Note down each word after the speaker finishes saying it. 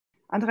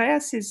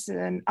Andreas is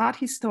an art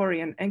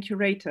historian and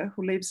curator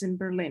who lives in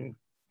Berlin,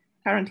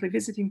 currently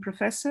visiting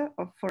professor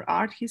for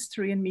art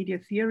history and media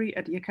theory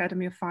at the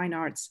Academy of Fine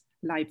Arts,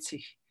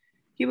 Leipzig.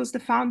 He was the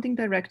founding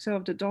director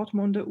of the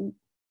Dortmunder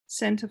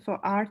Center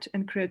for Art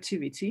and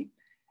Creativity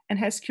and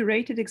has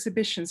curated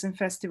exhibitions and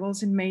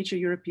festivals in major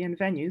European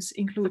venues,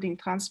 including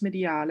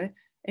Transmediale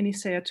and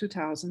ISEA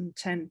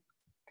 2010.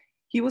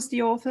 He was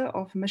the author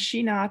of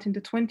Machine Art in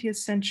the 20th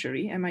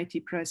Century, MIT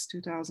Press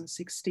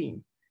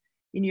 2016.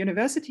 In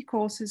university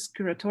courses,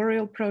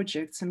 curatorial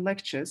projects, and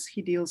lectures,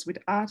 he deals with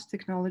art,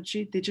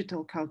 technology,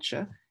 digital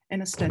culture,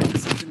 and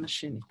aesthetics of the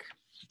machinic.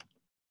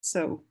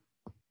 So,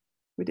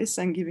 with this,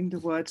 I'm giving the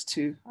word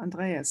to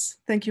Andreas.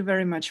 Thank you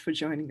very much for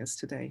joining us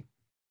today.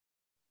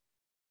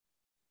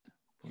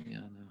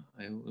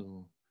 I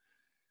will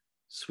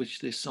switch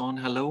this on.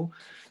 Hello.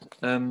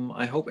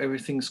 I hope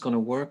everything's going to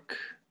work.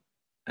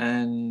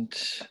 And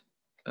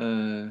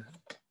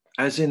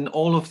as in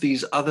all of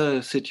these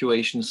other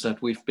situations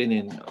that we've been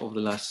in over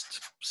the last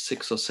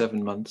 6 or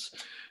 7 months,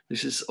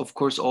 this is, of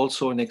course,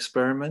 also an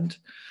experiment.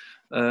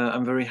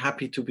 I'm very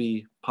happy to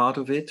be part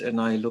of it,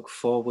 and I look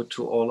forward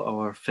to all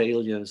our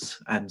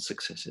failures and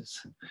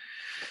successes.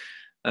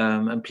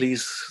 And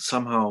please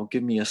somehow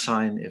give me a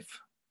sign if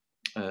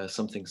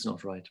something's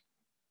not right.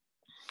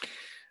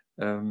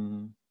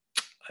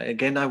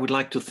 Again, I would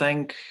like to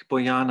thank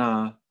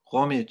Bojana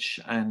Romic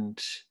and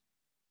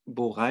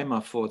Bo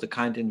Reimer for the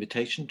kind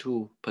invitation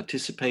to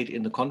participate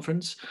in the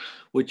conference,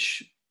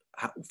 which,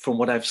 from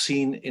what I've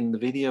seen in the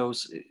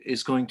videos,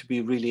 is going to be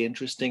really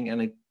interesting,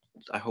 and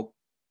I hope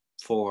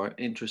for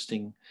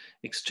interesting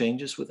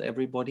exchanges with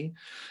everybody.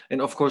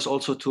 And of course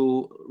also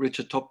to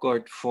Richard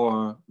Topgaard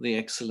for the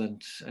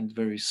excellent and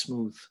very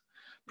smooth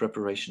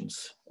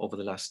preparations over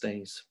the last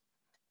days.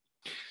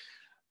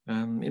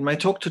 In my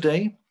talk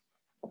today,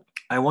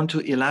 I want to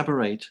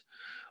elaborate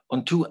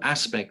on 2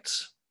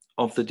 aspects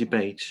of the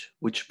debate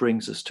which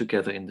brings us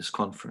together in this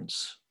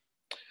conference.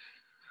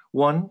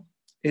 One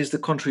is the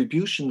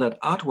contribution that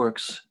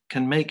artworks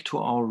can make to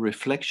our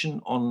reflection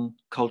on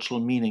cultural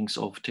meanings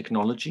of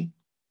technology.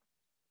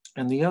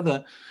 And the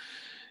other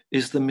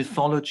is the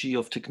mythology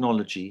of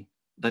technology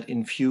that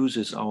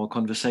infuses our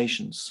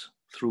conversations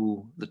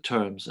through the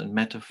terms and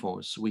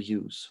metaphors we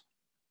use.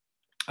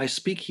 I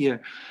speak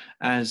here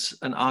as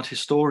an art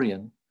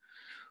historian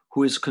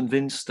who is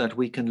convinced that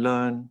we can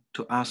learn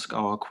to ask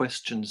our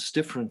questions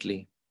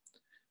differently,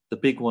 the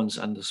big ones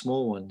and the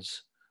small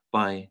ones,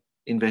 by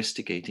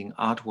investigating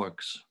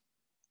artworks.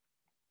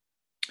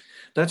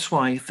 That's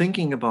why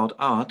thinking about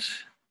art,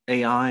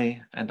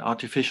 AI, and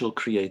artificial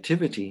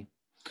creativity,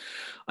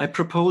 I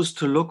propose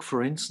to look,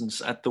 for instance,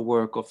 at the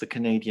work of the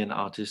Canadian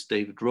artist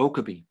David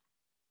Rokeby,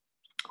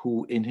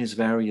 who in his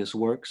various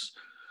works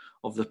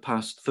of the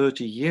past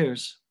 30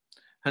 years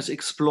has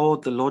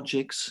explored the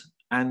logics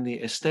and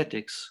the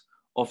aesthetics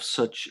of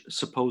such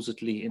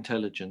supposedly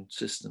intelligent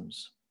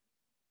systems.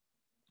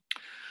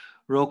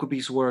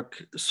 Rokeby's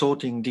work,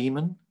 Sorting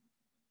Demon,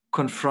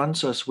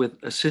 confronts us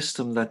with a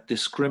system that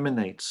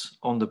discriminates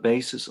on the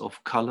basis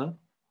of color,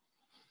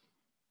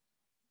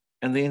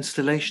 and the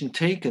installation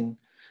taken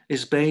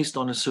is based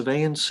on a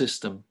surveillance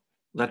system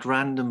that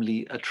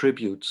randomly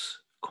attributes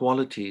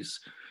qualities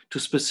to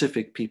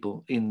specific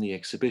people in the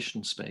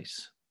exhibition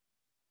space.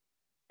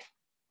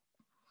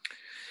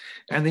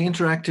 And the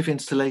interactive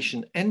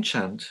installation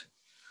Enchant,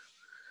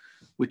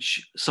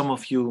 which some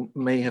of you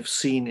may have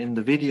seen in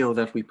the video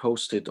that we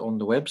posted on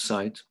the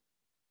website,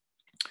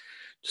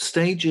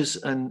 stages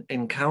an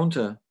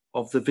encounter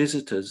of the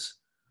visitors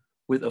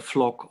with a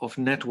flock of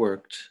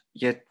networked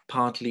yet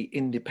partly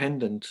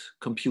independent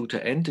computer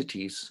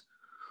entities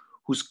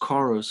whose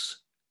chorus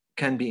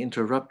can be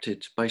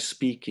interrupted by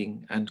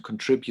speaking and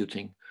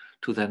contributing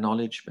to their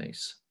knowledge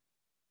base.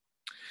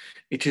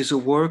 It is a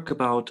work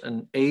about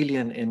an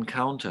alien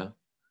encounter,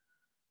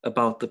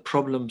 about the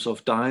problems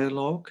of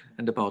dialogue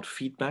and about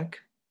feedback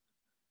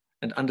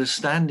and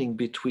understanding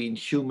between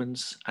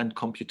humans and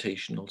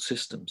computational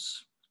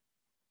systems.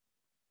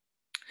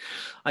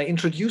 I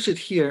introduce it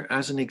here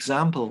as an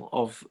example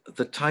of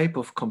the type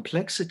of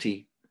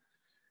complexity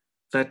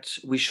that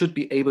we should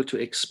be able to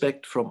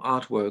expect from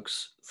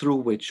artworks through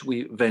which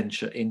we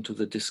venture into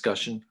the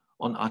discussion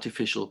on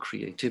artificial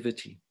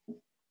creativity.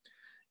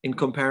 In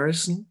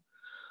comparison,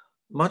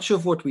 much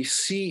of what we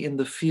see in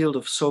the field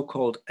of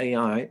so-called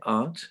AI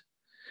art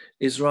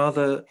is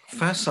rather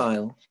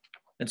facile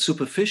and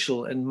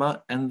superficial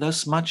and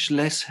thus much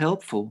less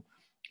helpful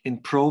in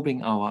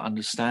probing our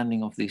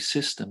understanding of these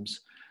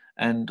systems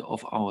and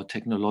of our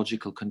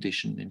technological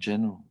condition in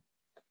general.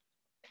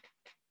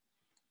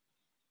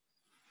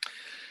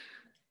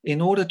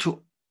 In order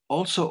to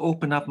also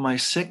open up my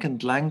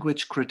second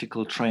language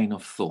critical train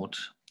of thought,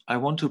 I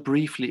want to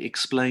briefly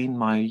explain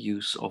my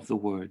use of the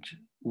word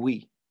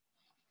we,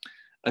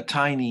 a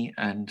tiny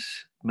and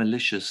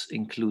maliciously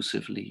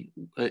inclusive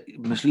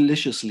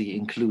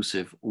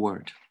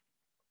word.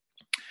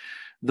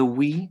 The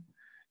we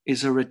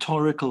is a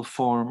rhetorical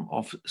form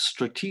of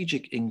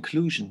strategic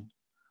inclusion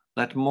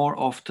that more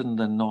often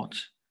than not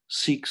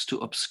seeks to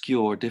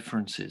obscure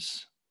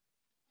differences.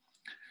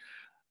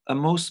 a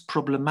most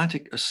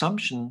problematic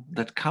assumption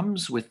that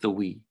comes with the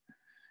we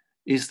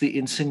is the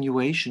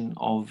insinuation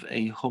of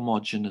a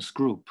homogeneous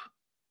group,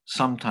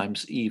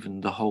 sometimes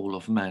even the whole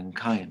of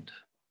mankind.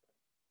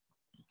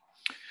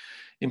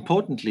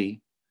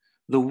 Importantly,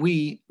 the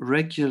we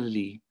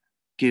regularly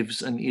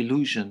gives an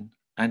illusion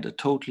and a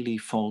totally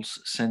false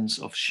sense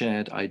of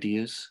shared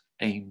ideas,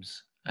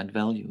 aims, and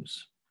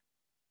values.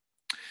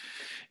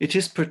 It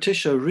is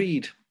Patricia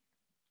Reed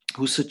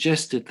who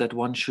suggested that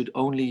one should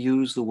only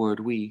use the word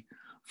we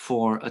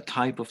for a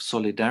type of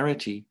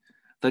solidarity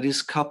that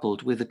is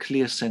coupled with a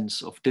clear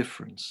sense of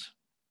difference.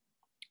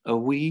 A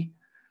we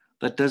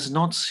that does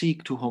not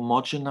seek to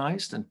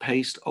homogenize and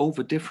paste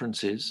over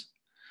differences,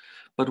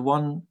 but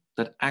one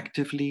that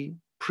actively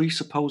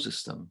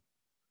presupposes them,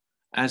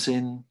 as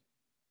in,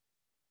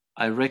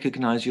 I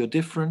recognize your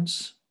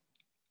difference,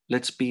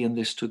 let's be in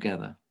this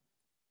together.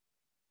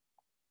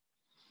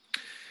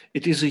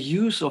 It is a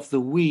use of the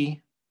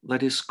we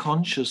that is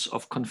conscious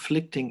of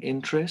conflicting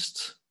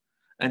interests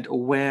and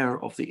aware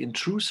of the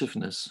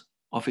intrusiveness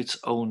of its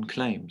own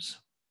claims.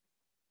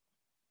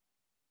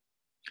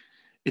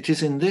 It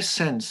is in this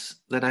sense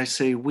that I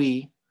say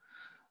we,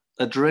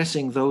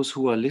 addressing those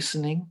who are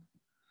listening,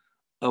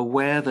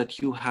 aware that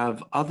you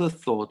have other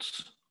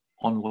thoughts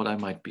on what I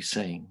might be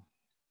saying.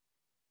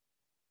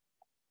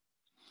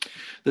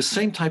 The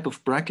same type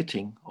of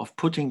bracketing, of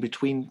putting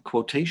between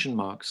quotation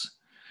marks,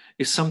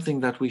 is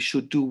something that we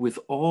should do with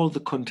all the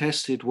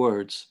contested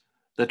words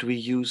that we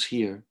use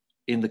here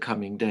in the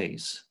coming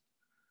days.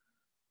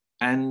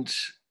 And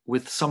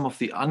with some of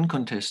the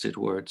uncontested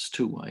words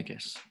too, I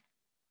guess.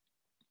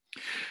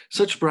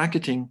 Such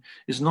bracketing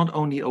is not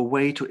only a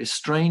way to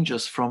estrange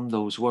us from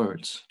those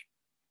words,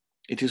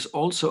 it is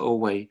also a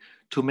way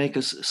to make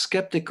us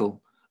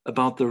skeptical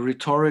about the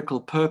rhetorical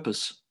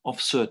purpose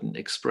of certain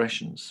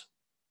expressions.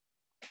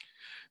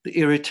 The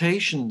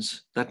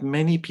irritations that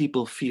many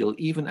people feel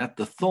even at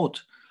the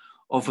thought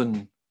of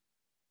an,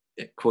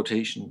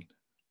 quotation,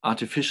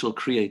 artificial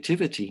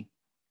creativity,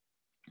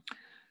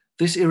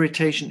 this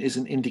irritation is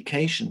an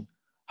indication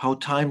how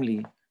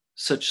timely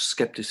such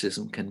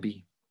skepticism can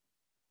be.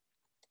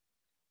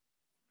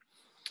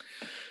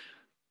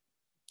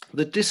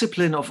 The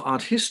discipline of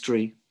art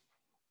history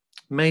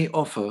may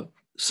offer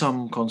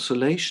some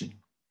consolation,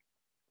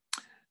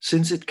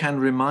 since it can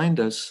remind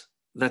us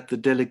that the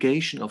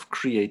delegation of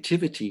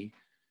creativity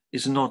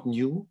is not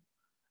new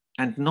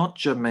and not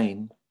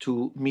germane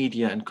to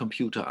media and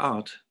computer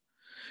art,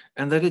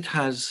 and that it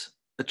has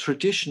a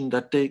tradition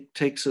that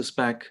takes us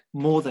back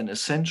more than a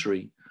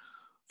century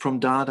from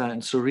Dada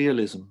and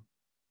Surrealism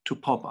to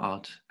pop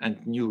art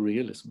and New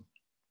Realism.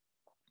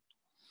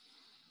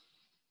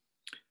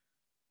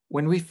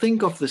 When we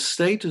think of the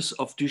status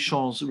of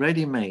Duchamp's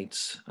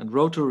ready-mades and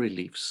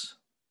roto-reliefs,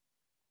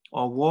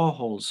 or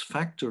Warhol's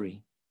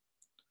factory,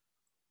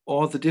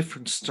 or the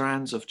different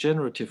strands of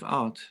generative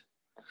art,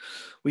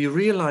 we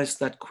realize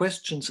that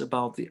questions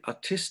about the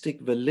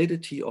artistic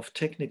validity of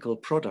technical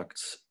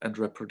products and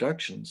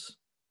reproductions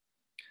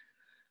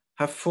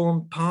have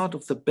formed part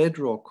of the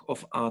bedrock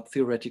of art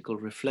theoretical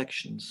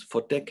reflections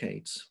for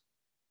decades.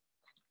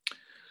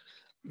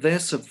 Their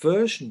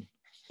subversion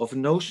of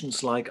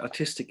notions like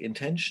artistic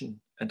intention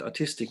and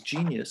artistic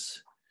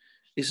genius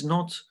is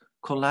not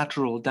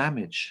collateral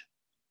damage,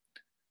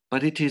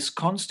 but it is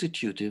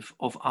constitutive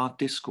of art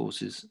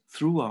discourses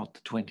throughout the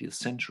 20th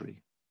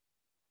century.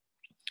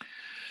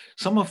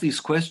 Some of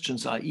these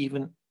questions are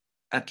even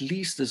at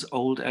least as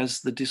old as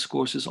the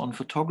discourses on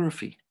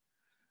photography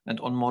and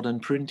on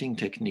modern printing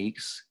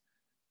techniques,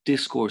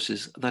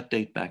 discourses that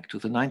date back to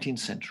the 19th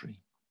century.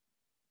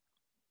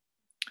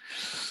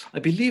 I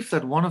believe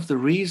that one of the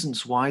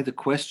reasons why the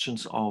question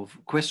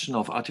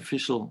of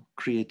artificial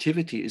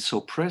creativity is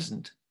so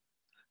present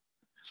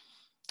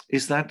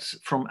is that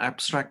from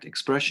abstract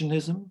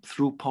expressionism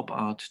through pop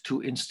art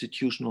to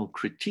institutional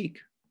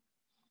critique,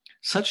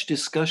 such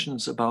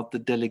discussions about the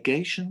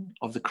delegation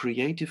of the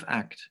creative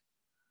act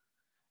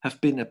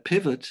have been a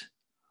pivot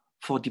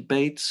for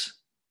debates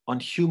on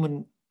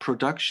human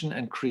production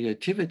and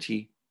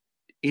creativity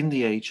in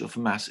the age of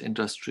mass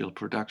industrial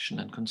production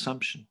and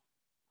consumption.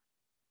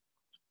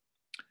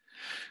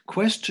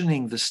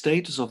 Questioning the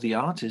status of the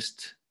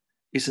artist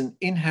is an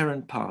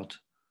inherent part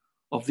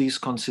of these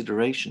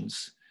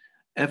considerations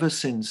ever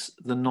since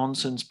the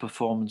nonsense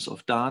performance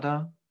of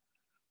Dada,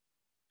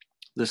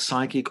 the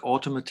psychic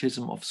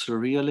automatism of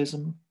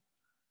surrealism,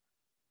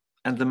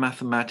 and the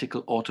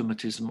mathematical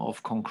automatism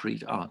of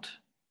concrete art.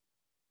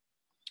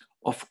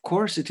 Of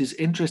course, it is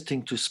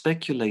interesting to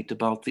speculate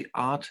about the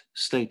art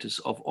status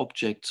of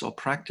objects or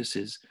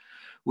practices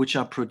which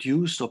are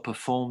produced or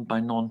performed by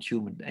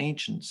non-human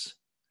agents.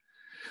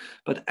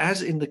 But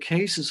as in the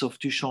cases of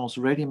Duchamp's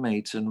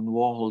ready-mades and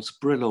Warhol's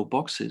Brillo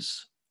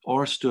boxes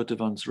or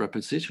Sturtevant's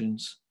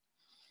repositions,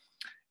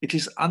 it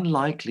is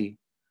unlikely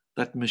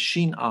that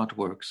machine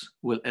artworks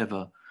will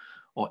ever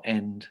or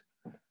end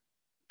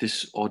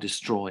or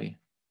destroy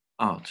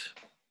art.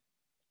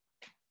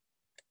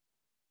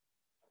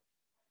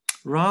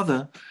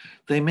 Rather,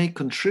 they may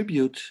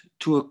contribute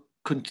to a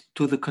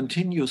to the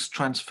continuous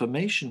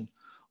transformation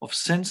of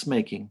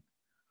sense-making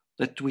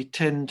that we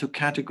tend to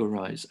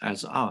categorize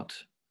as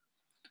art,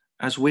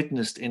 as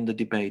witnessed in the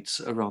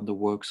debates around the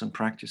works and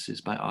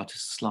practices by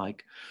artists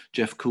like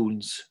Jeff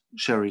Koons,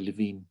 Sherry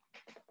Levine,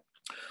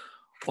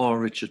 or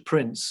Richard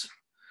Prince,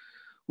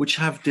 which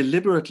have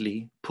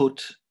deliberately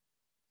put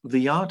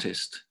the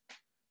artist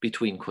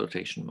between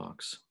quotation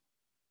marks.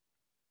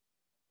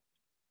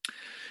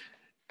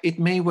 It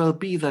may well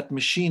be that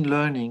machine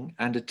learning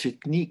and a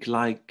technique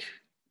like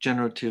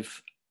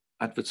generative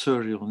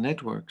adversarial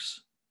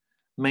networks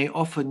may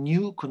offer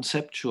new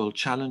conceptual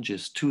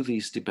challenges to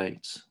these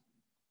debates.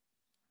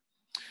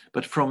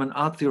 But from an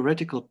art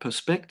theoretical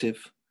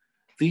perspective,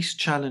 these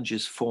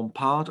challenges form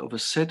part of a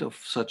set of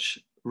such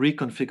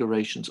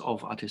reconfigurations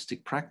of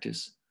artistic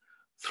practice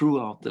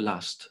throughout the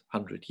last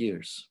 100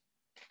 years.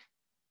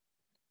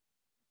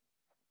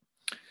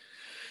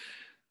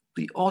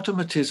 The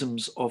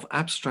automatisms of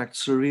abstract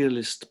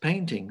surrealist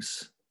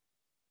paintings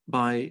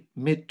by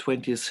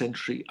mid-20th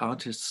century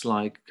artists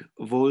like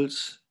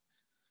Vols,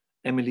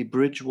 Emily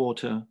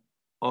Bridgewater,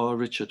 or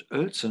Richard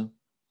Oelze,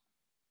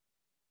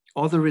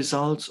 or the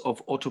results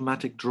of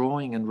automatic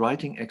drawing and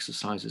writing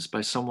exercises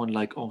by someone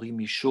like Henri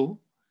Michaud,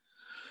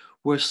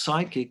 were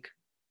psychic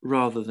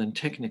rather than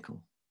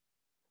technical.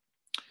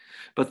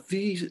 But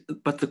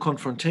the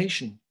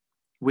confrontation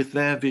with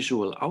their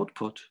visual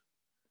output,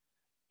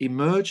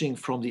 emerging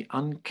from the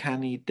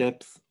uncanny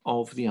depth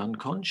of the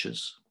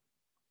unconscious,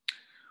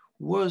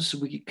 was,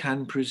 we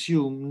can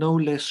presume, no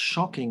less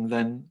shocking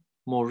than,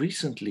 more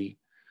recently,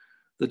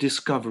 the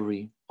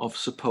discovery of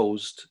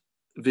supposed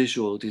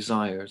visual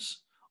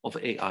desires of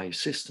AI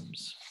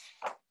systems.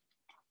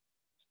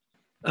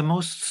 A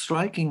most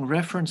striking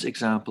reference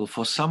example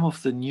for some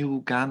of the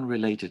new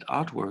GAN-related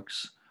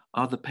artworks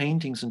are the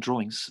paintings and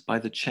drawings by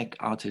the Czech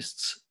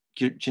artists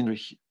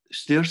Jindřich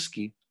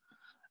Styrsky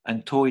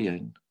and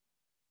Toyen,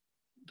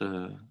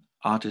 the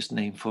artist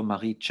name for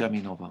Marie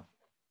Čerminova.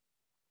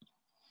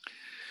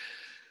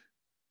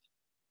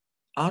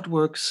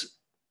 Artworks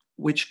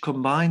which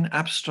combine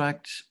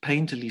abstract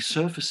painterly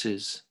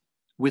surfaces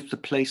with the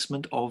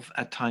placement of,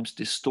 at times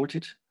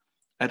distorted,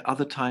 at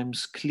other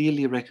times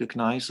clearly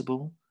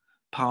recognizable,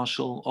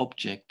 partial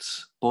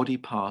objects, body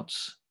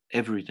parts,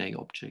 everyday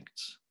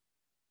objects.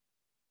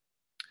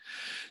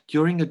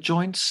 During a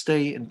joint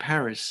stay in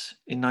Paris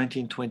in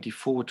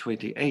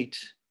 1924-28,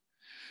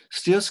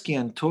 Styrsky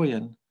and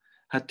Toyen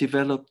had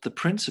developed the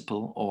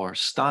principle or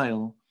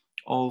style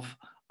of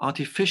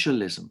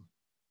artificialism,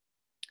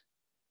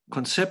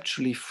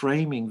 conceptually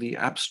framing the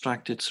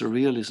abstracted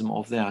surrealism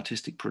of their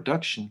artistic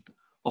production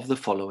of the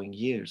following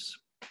years.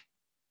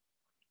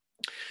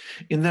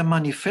 In their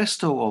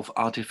manifesto of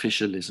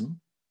artificialism,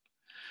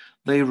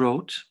 they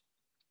wrote,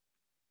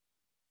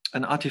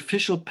 "An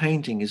artificial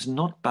painting is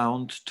not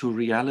bound to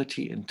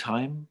reality in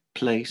time,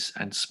 place,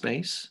 and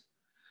space,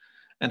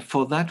 and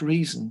for that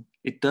reason,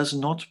 it does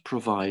not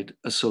provide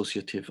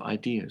associative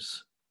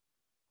ideas.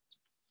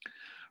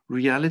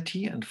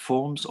 Reality and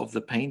forms of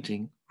the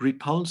painting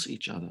repulse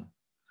each other.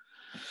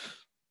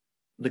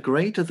 The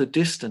greater the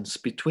distance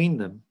between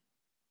them,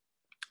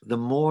 the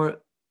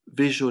more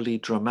visually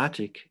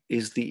dramatic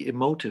is the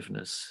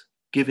emotiveness,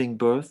 giving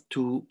birth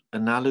to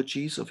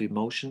analogies of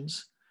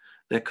emotions,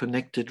 their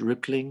connected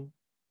rippling,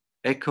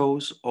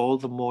 echoes all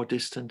the more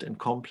distant and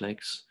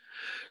complex,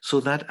 so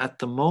that at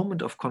the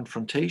moment of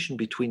confrontation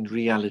between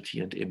reality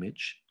and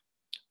image,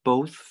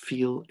 both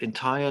feel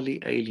entirely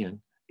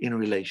alien in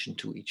relation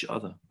to each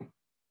other."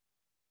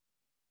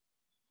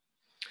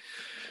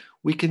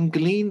 We can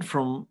glean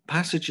from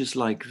passages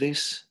like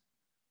this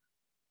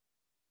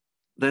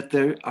that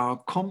there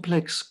are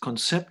complex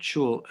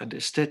conceptual and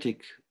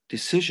aesthetic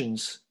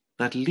decisions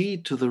that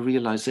lead to the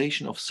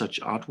realization of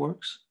such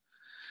artworks,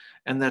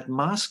 and that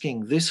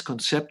masking this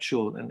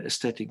conceptual and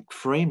aesthetic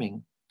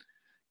framing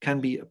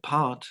can be a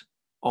part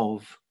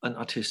of an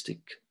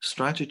artistic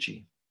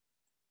strategy.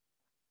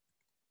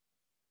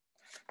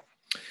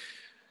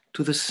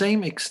 To the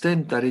same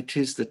extent that it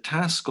is the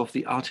task of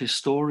the art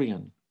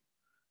historian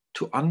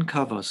to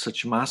uncover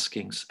such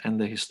maskings and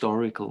their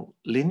historical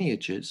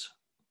lineages,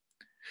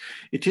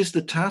 it is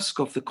the task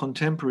of the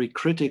contemporary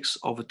critics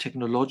of a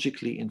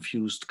technologically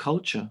infused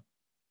culture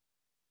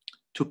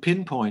to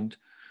pinpoint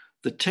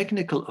the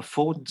technical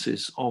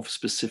affordances of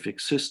specific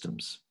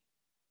systems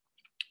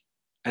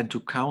and to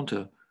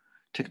counter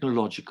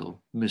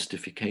technological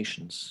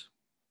mystifications.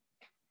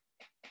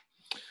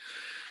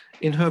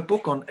 In her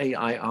book on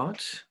AI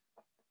art,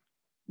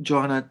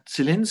 Joanna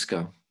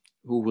Zielinska,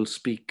 who will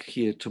speak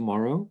here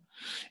tomorrow,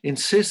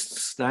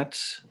 insists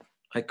that,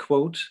 I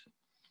quote,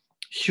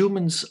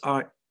 "Humans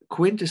are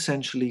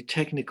quintessentially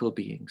technical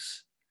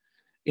beings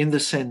in the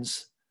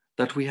sense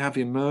that we have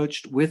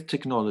emerged with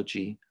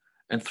technology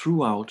and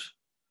through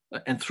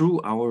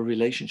our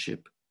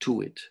relationship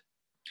to it."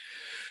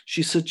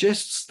 She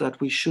suggests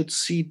that we should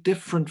see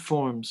different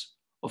forms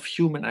of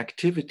human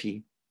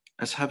activity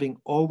as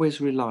having always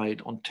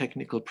relied on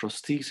technical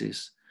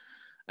prostheses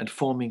and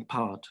forming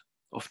part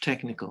of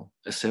technical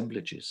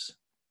assemblages.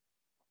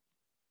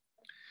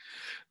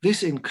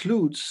 This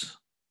includes,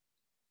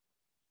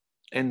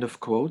 end of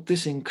quote,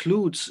 this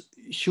includes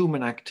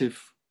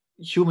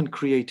human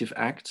creative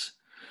acts,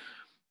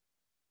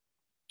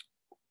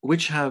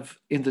 which have,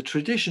 in the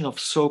tradition of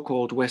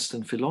so-called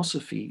Western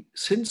philosophy,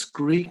 since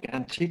Greek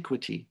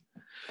antiquity,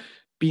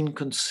 been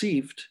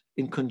conceived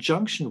in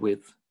conjunction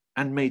with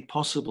and made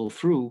possible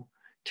through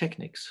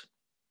techniques.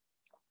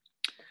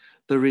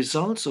 The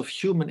results of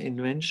human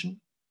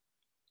invention,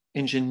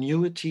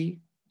 ingenuity,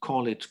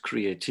 call it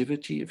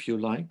creativity if you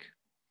like,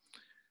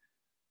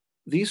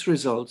 these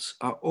results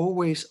are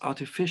always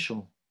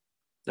artificial.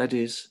 That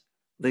is,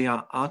 they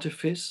are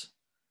artifice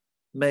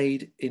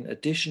made in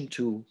addition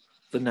to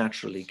the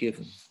naturally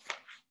given.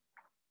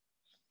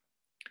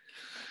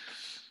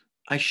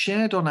 I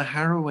shared Donna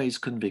Haraway's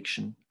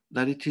conviction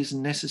that it is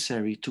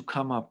necessary to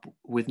come up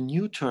with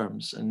new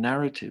terms and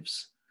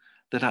narratives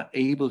that are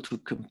able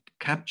to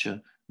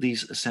capture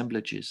these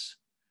assemblages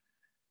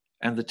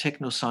and the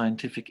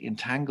technoscientific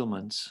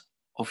entanglements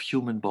of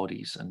human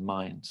bodies and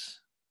minds.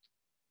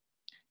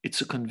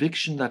 It's a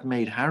conviction that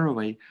made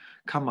Haraway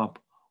come up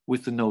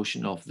with the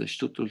notion of the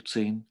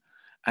Stuttelzehn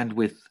and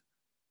with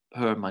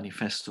her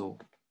manifesto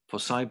for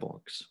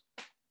cyborgs.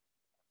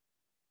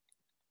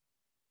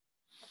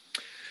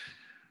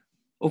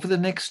 Over the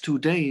next 2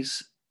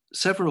 days,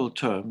 several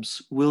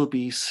terms will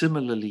be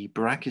similarly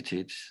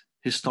bracketed,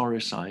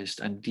 historicized,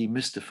 and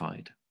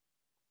demystified,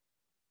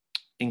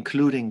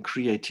 including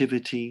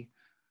creativity,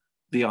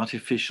 the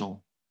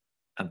artificial,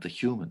 and the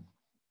human.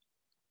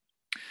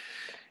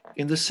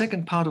 In the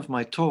second part of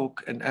my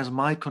talk, and as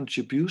my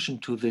contribution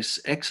to this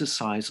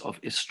exercise of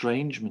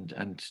estrangement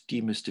and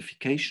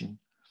demystification,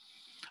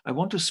 I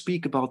want to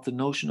speak about the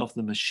notion of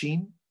the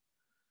machine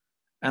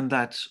and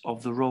that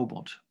of the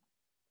robot.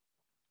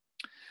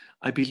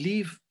 I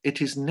believe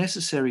it is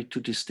necessary to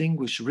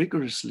distinguish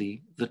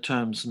rigorously the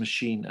terms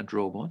machine and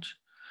robot,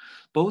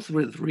 both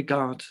with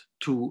regard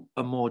to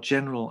a more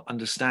general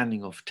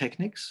understanding of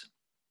techniques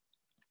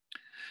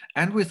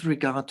and with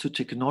regard to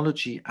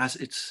technology as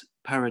its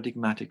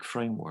paradigmatic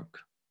framework.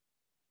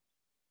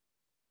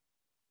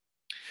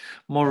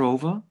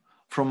 Moreover,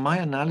 from my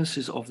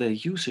analysis of their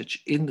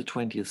usage in the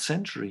 20th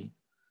century,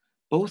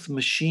 both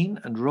machine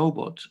and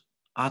robot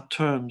are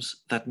terms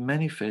that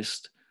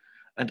manifest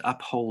and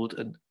uphold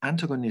an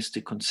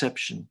antagonistic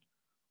conception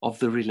of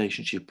the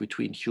relationship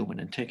between human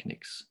and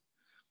techniques,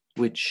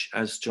 which,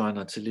 as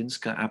Joanna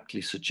Zielinska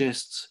aptly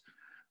suggests,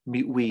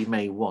 we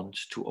may want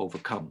to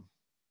overcome.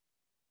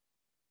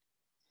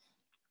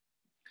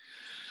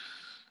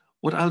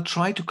 What I'll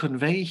try to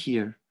convey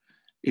here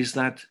is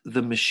that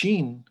the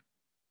machine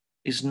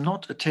is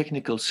not a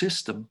technical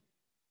system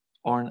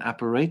or an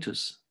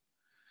apparatus,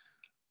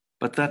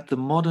 but that the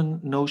modern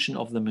notion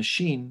of the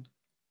machine,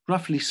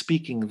 roughly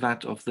speaking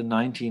that of the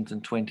 19th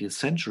and 20th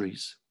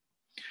centuries,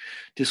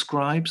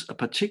 describes a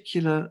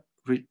particular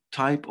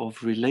type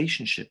of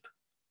relationship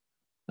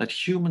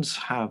that humans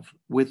have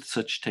with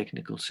such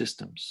technical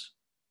systems.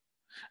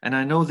 And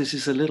I know this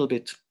is a little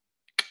bit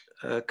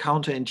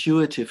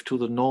counterintuitive to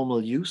the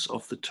normal use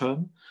of the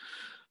term,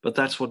 but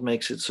that's what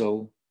makes it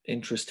so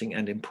interesting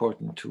and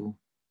important to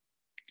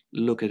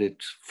look at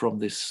it from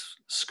this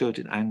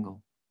skirted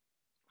angle.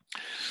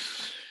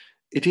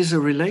 It is a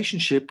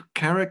relationship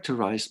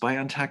characterized by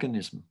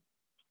antagonism.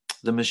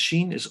 The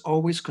machine is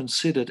always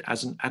considered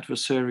as an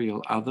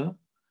adversarial other,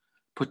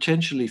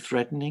 potentially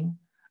threatening,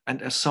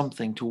 and as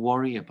something to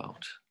worry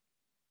about.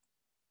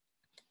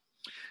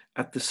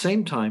 At the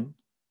same time,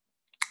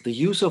 the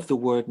use of the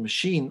word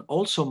machine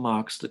also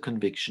marks the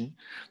conviction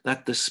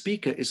that the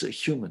speaker is a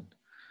human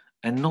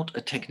and not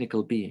a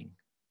technical being.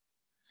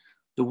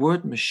 The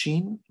word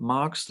machine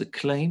marks the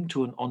claim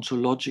to an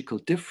ontological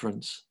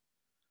difference,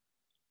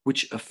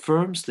 which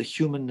affirms the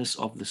humanness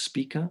of the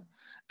speaker,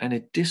 and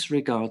it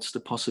disregards the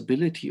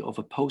possibility of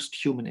a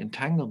post-human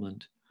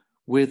entanglement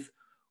with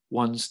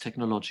one's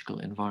technological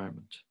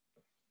environment.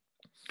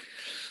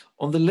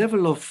 On the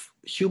level of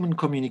human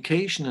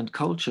communication and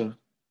culture,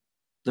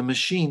 the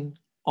machine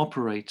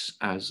operates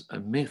as a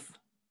myth.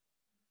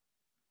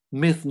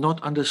 Myth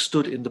not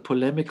understood in the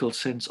polemical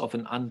sense of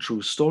an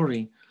untrue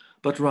story,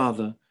 but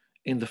rather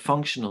in the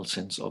functional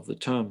sense of the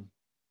term.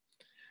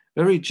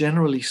 Very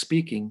generally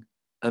speaking,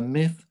 a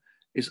myth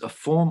is a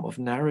form of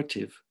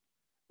narrative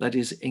that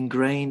is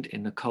ingrained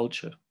in a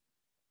culture.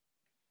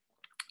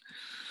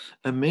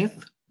 A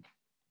myth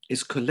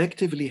is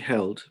collectively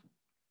held.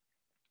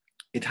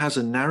 It has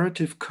a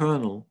narrative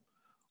kernel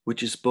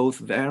which is both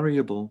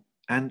variable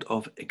and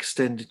of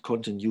extended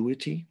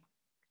continuity.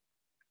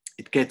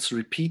 It gets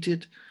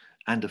repeated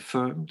and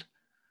affirmed,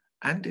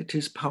 and it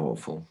is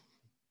powerful.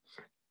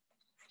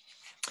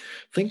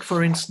 Think,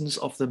 for instance,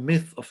 of the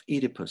myth of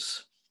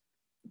Oedipus.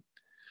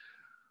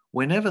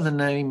 Whenever the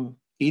name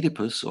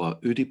Oedipus or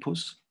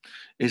Oedipus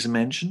is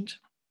mentioned,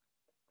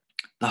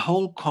 the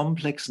whole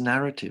complex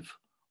narrative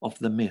of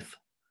the myth,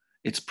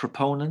 its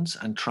proponents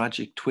and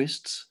tragic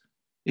twists,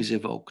 is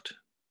evoked.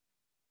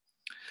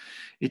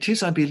 It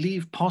is, I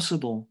believe,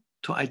 possible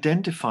to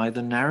identify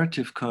the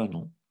narrative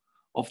kernel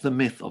of the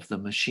myth of the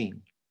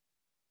machine.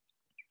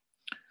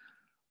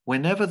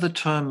 Whenever the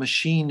term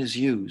machine is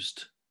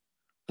used,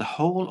 the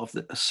whole of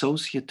the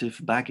associative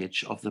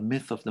baggage of the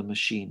myth of the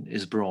machine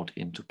is brought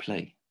into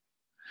play.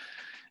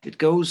 It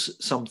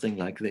goes something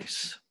like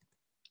this.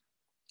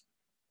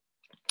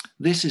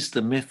 This is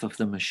the myth of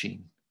the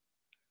machine.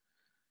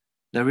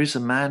 There is a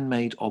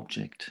man-made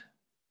object.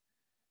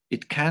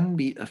 It can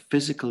be a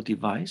physical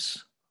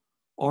device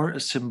or a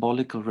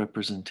symbolical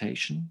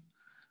representation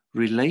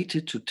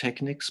related to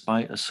techniques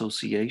by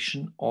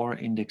association or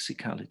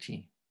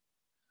indexicality.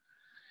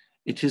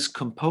 It is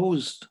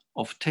composed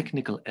of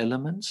technical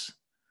elements,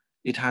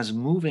 it has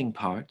moving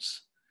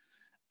parts,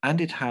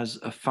 and it has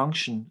a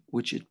function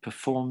which it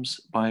performs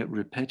by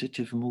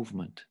repetitive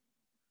movement.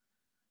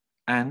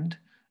 And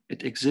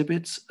it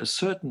exhibits a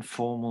certain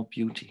formal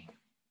beauty.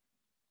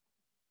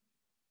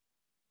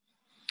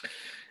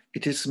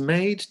 It is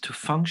made to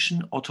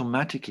function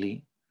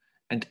automatically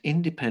and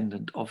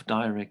independent of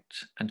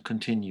direct and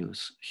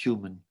continuous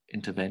human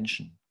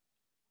intervention.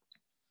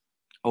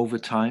 Over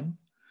time,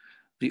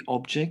 the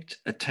object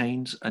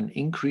attains an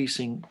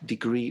increasing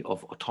degree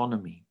of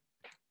autonomy.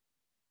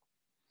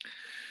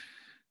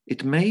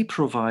 It may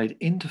provide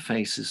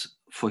interfaces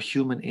for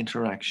human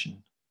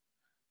interaction.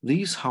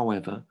 These,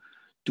 however,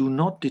 do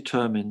not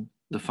determine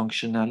the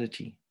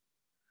functionality.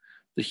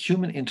 The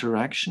human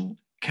interaction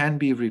can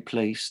be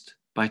replaced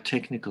by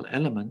technical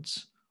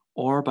elements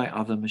or by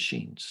other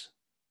machines.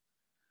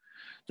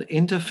 The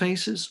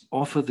interfaces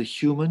offer the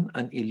human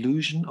an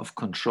illusion of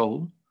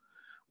control,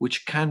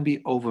 which can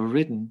be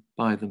overridden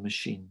by the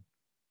machine.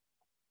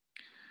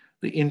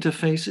 The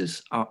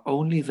interfaces are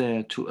only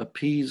there to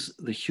appease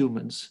the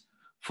humans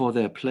for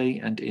their play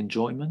and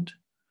enjoyment,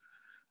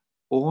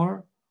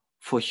 or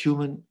for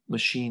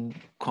human-machine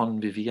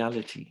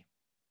conviviality.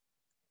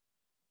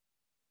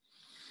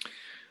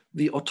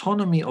 The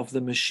autonomy of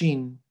the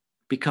machine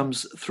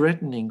becomes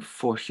threatening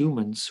for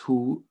humans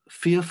who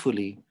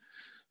fearfully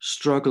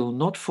struggle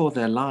not for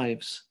their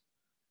lives,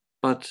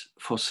 but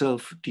for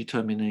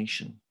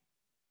self-determination.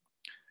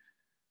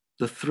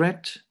 The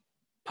threat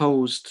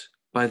posed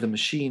by the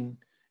machine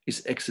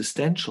is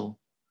existential,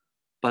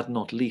 but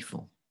not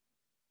lethal.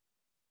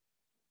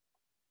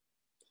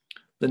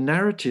 The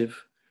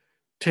narrative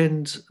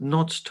tends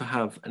not to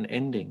have an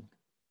ending.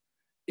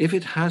 If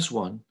it has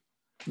one,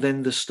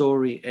 then the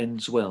story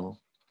ends well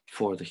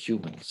for the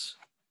humans.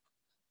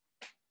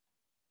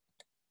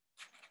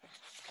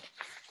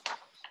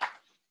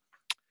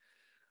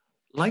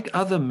 Like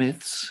other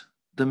myths,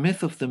 the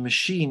myth of the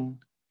machine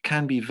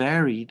can be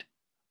varied,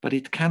 but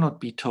it cannot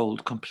be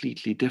told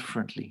completely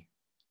differently.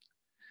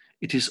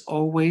 It is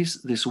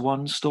always this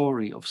one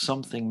story of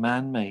something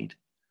man-made,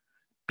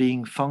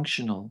 being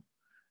functional,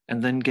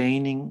 and then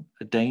gaining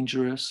a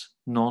dangerous,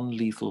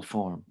 non-lethal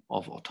form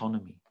of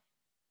autonomy.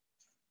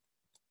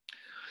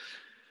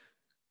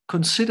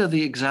 Consider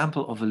the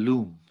example of a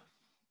loom.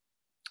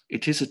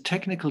 It is a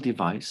technical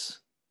device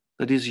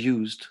that is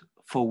used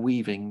for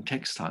weaving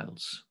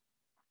textiles.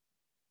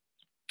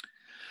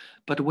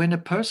 But when a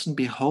person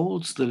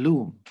beholds the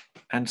loom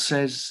and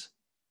says,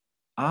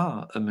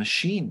 "Ah, a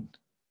machine,"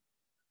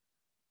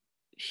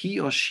 he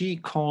or she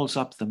calls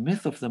up the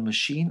myth of the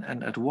machine,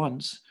 and at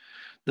once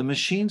the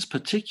machine's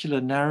particular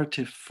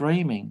narrative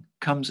framing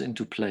comes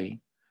into play,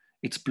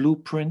 its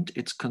blueprint,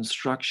 its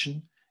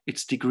construction,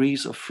 its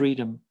degrees of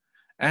freedom,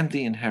 and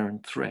the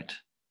inherent threat.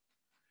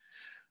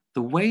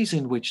 The ways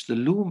in which the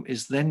loom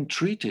is then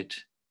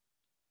treated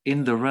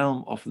in the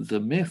realm of the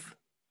myth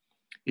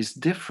is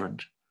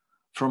different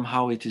from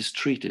how it is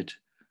treated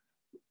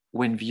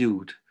when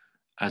viewed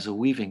as a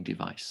weaving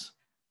device.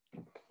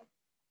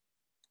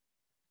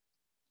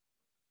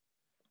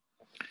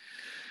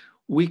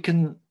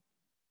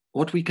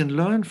 What we can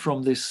learn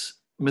from this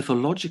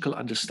mythological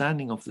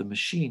understanding of the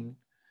machine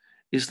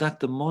is that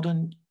the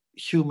modern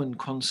human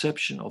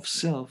conception of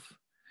self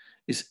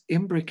is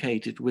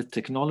imbricated with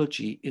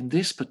technology in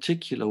this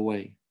particular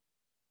way.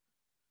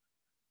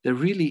 There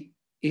really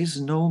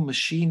is no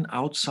machine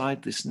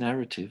outside this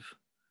narrative,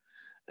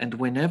 and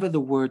whenever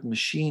the word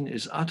machine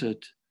is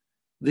uttered,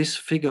 this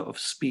figure of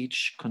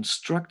speech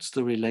constructs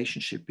the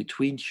relationship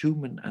between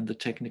human and the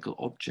technical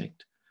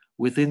object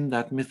within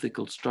that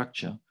mythical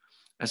structure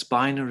as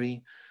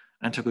binary,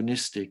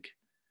 antagonistic,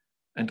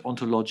 and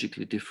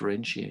ontologically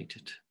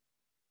differentiated.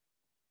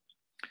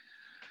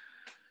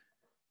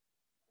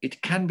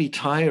 It can be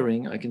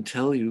tiring, I can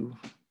tell you,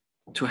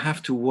 to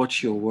have to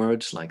watch your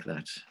words like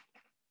that.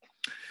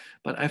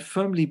 But I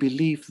firmly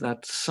believe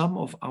that some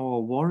of our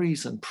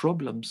worries and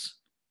problems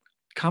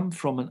come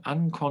from an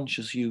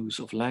unconscious use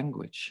of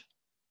language.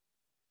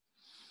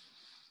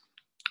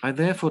 I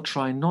therefore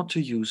try not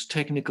to use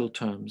technical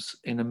terms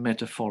in a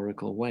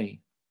metaphorical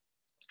way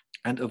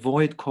and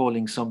avoid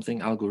calling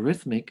something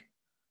algorithmic,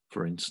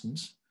 for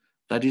instance,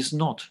 that is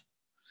not,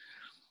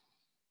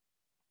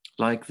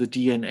 like the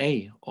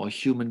DNA or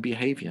human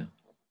behavior.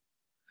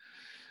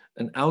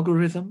 An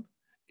algorithm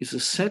is a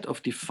set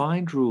of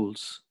defined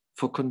rules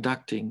for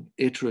conducting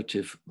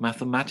iterative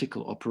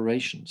mathematical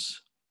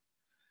operations.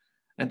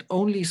 And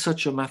only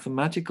such a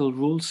mathematical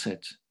rule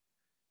set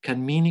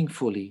can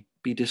meaningfully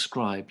be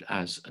described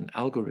as an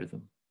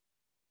algorithm.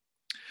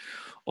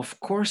 Of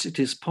course, it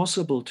is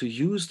possible to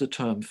use the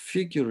term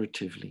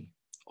figuratively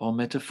or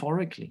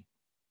metaphorically,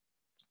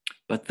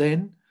 but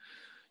then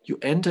you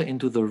enter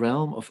into the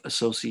realm of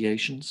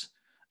associations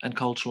and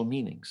cultural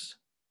meanings.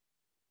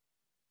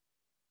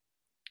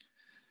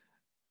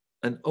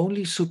 An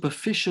only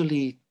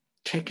superficially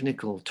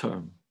technical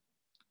term,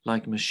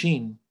 like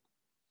machine,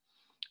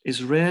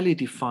 is rarely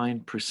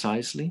defined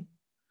precisely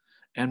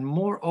and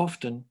more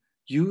often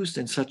used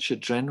in such a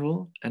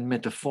general and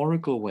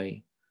metaphorical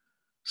way,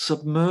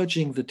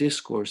 submerging the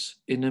discourse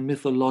in a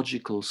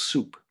mythological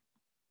soup.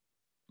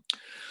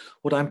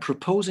 What I'm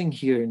proposing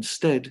here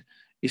instead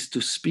is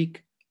to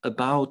speak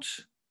about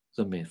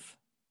the myth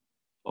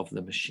of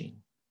the machine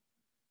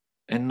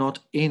and not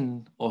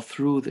in or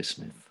through this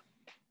myth.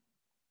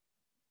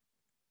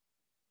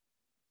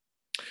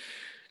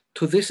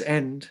 To this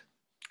end,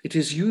 it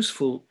is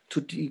useful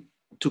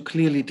to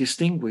clearly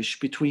distinguish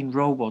between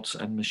robots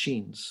and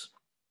machines,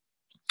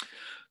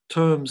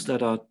 terms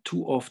that are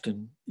too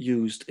often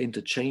used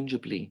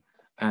interchangeably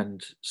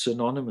and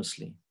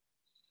synonymously.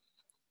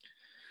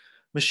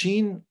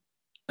 Machine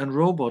and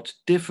robot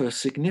differ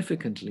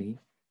significantly,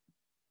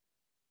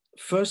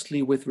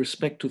 firstly with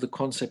respect to the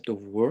concept of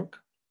work,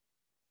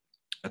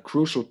 a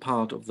crucial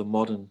part of the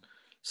modern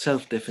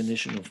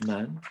self-definition of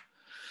man,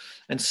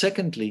 and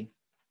secondly,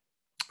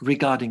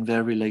 regarding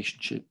their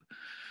relationship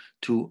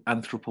to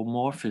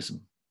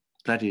anthropomorphism,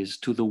 that is,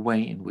 to the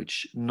way in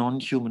which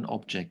non-human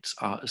objects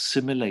are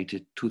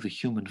assimilated to the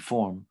human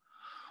form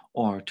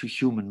or to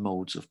human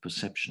modes of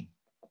perception.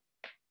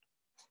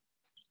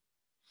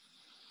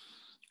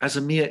 As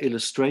a mere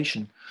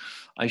illustration,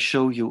 I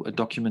show you a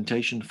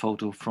documentation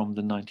photo from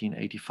the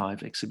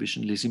 1985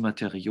 exhibition Les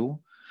Immatériaux,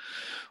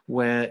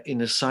 where in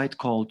a site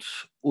called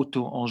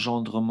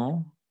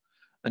Auto-Engendrement,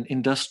 an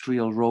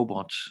industrial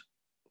robot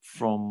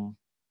from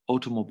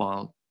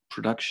automobile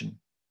production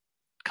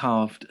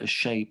carved a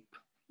shape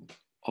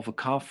of a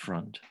car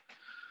front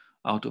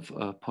out of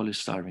a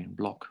polystyrene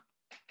block.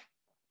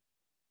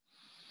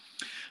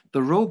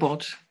 The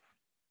robot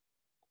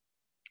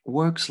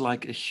works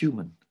like a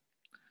human,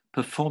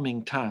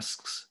 performing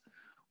tasks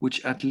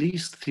which at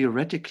least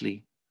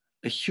theoretically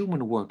a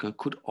human worker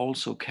could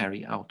also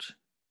carry out.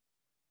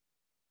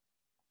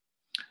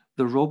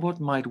 The robot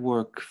might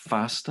work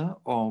faster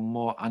or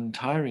more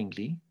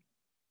untiringly,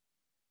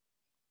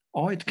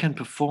 or it can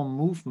perform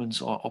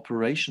movements or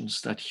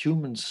operations that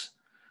humans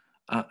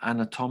are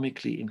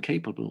anatomically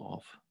incapable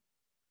of.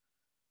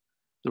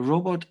 The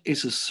robot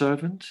is a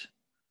servant,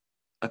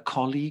 a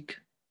colleague,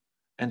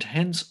 and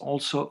hence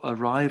also a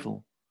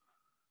rival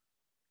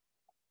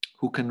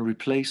who can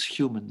replace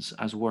humans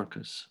as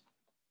workers.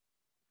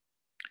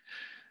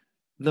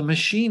 The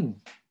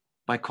machine,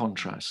 by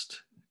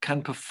contrast,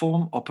 can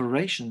perform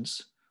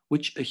operations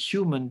which a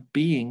human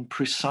being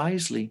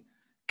precisely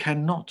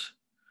cannot.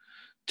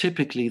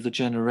 Typically, the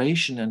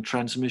generation and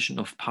transmission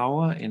of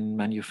power in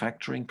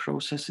manufacturing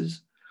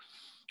processes,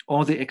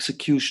 or the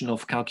execution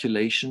of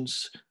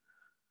calculations,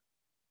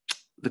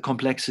 the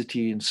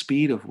complexity and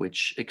speed of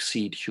which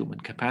exceed human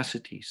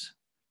capacities.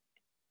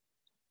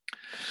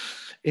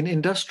 In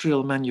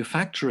industrial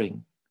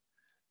manufacturing,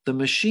 the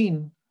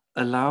machine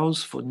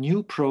allows for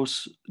new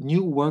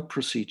work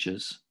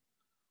procedures,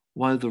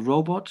 while the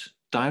robot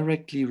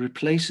directly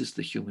replaces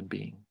the human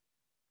being.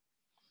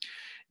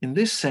 In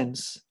this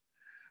sense,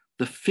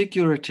 the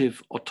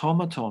figurative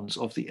automatons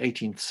of the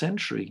 18th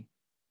century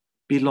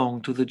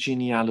belong to the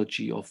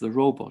genealogy of the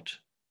robot.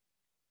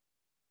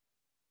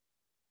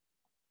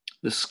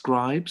 The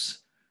scribes,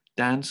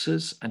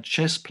 dancers, and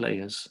chess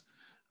players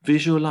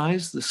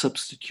visualize the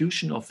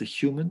substitution of the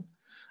human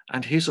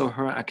and his or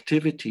her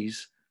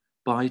activities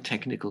by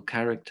technical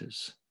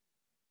characters.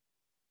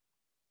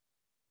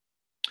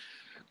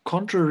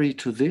 Contrary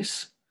to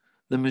this,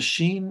 the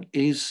machine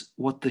is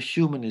what the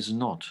human is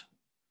not,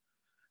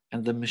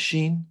 and the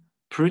machine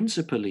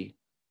principally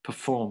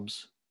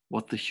performs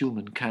what the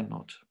human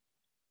cannot.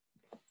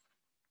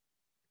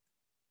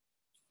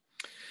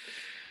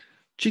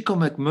 Chico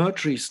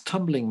McMurtry's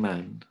tumbling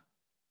man,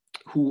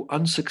 who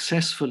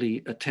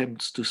unsuccessfully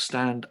attempts to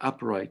stand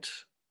upright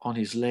on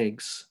his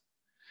legs,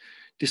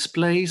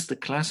 displays the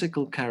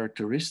classical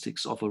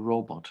characteristics of a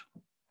robot.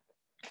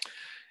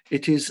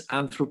 It is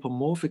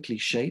anthropomorphically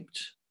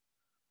shaped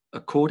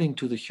according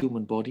to the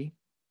human body,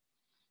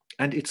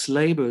 and its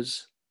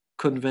labors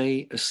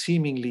convey a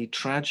seemingly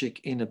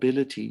tragic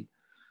inability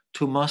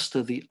to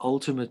master the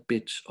ultimate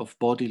bit of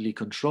bodily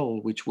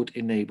control which would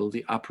enable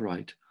the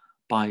upright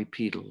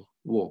bipedal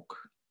walk.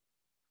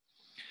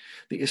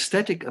 The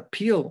aesthetic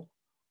appeal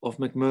of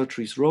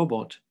McMurtry's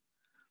robot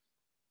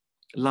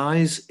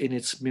lies in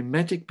its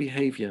mimetic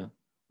behavior,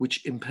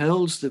 which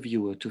impels the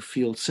viewer to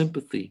feel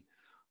sympathy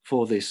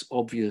for this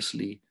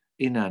obviously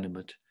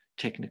inanimate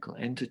technical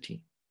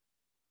entity.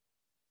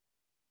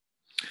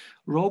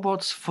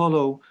 Robots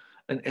follow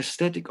an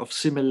aesthetic of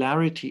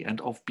similarity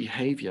and of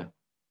behavior,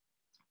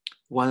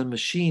 while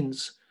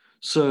machines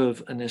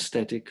serve an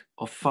aesthetic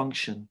of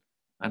function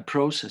and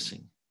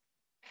processing.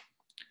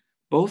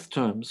 Both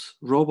terms,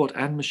 robot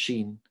and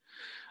machine,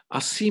 are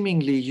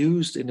seemingly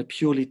used in a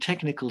purely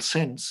technical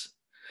sense,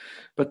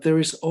 but there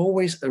is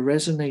always a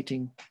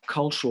resonating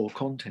cultural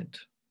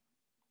content.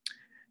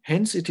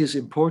 Hence, it is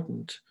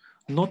important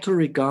not to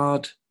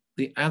regard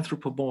the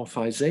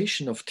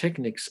anthropomorphization of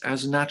techniques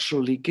as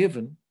naturally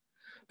given,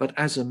 but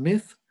as a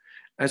myth,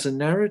 as a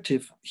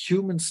narrative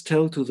humans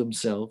tell to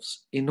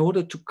themselves in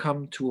order to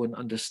come to an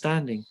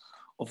understanding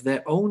of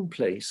their own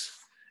place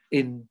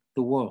in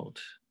the world.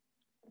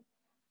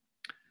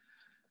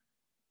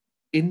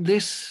 In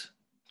this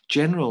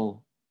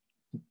general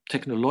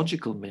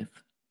technological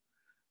myth,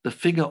 the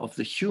figure of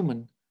the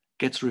human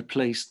gets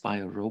replaced by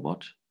a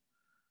robot,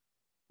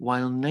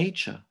 while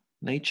nature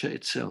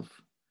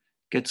itself,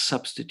 gets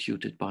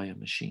substituted by a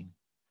machine.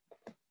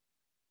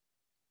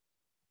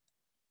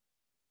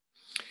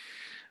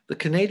 The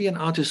Canadian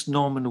artist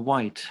Norman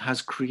White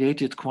has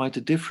created quite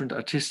a different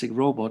artistic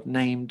robot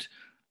named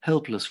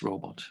Helpless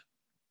Robot.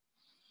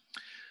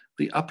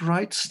 The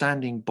upright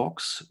standing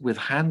box with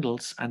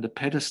handles and a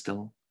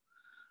pedestal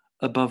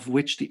above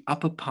which the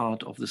upper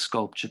part of the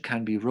sculpture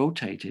can be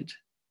rotated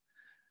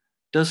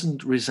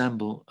doesn't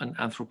resemble an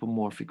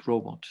anthropomorphic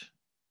robot.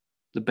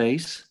 The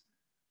base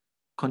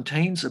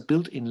contains a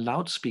built-in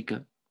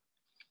loudspeaker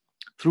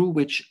through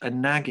which a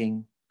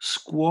nagging,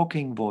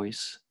 squawking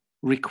voice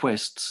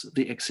requests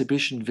the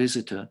exhibition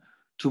visitor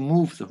to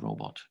move the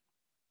robot.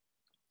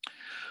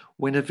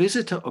 When a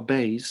visitor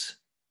obeys,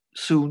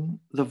 soon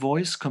the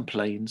voice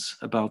complains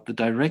about the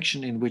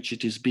direction in which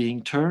it is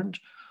being turned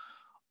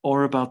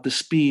or about the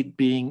speed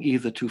being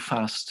either too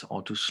fast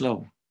or too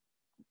slow.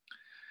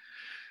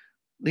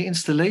 The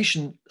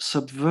installation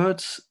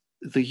subverts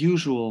the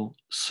usual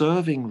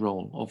serving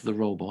role of the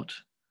robot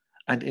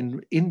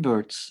and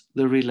inverts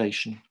the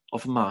relation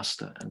of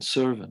master and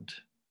servant.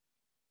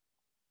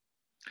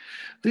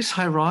 This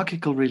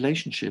hierarchical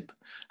relationship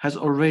has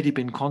already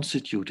been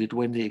constituted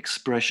when the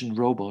expression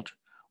robot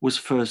was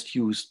first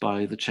used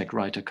by the Czech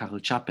writer Karel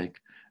Čapek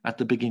at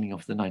the beginning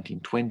of the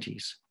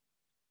 1920s.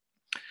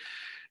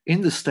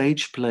 In the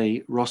stage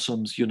play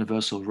Rossum's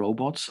Universal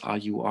Robots,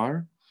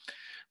 RUR,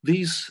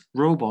 these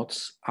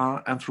robots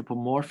are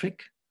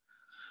anthropomorphic,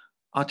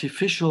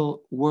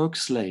 artificial work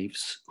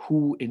slaves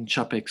who, in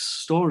Čapek's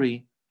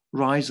story,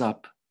 rise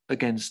up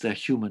against their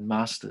human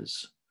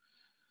masters.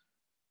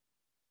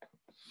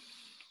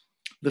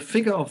 The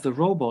figure of the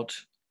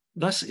robot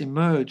thus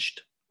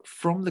emerged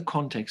from the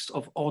context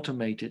of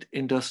automated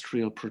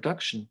industrial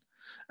production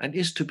and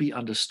is to be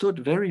understood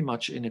very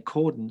much in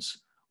accordance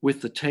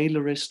with the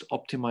Taylorist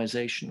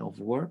optimization of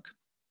work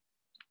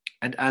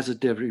and as a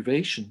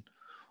derivation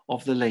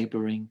of the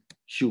laboring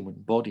human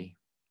body.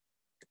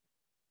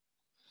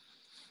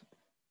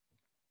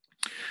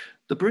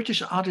 The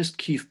British artist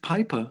Keith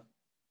Piper,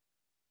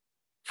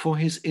 for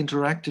his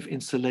interactive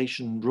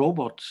installation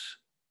Robot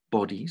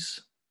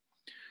Bodies,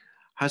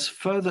 has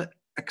further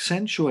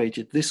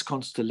accentuated this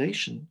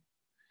constellation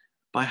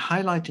by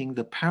highlighting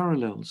the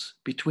parallels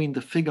between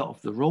the figure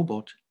of the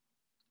robot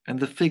and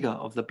the figure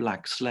of the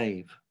black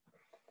slave.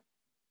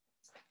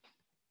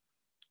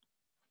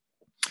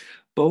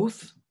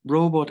 Both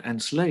robot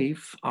and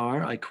slave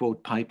are, I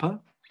quote Piper,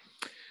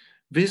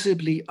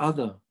 visibly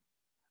other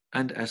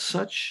and as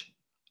such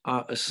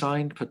are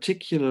assigned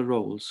particular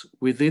roles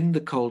within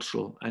the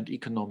cultural and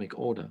economic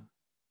order.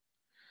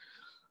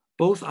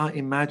 Both are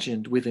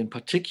imagined within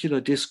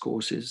particular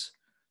discourses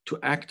to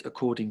act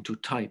according to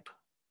type.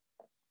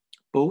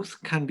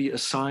 Both can be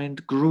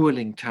assigned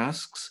grueling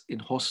tasks in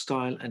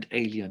hostile and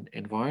alien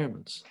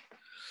environments.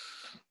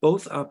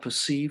 Both are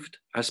perceived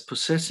as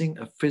possessing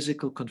a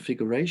physical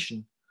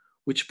configuration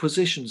which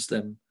positions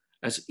them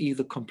as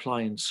either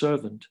compliant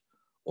servant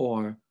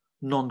or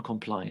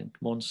non-compliant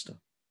monster.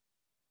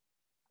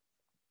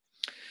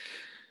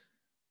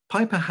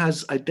 Piper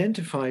has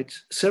identified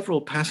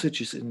several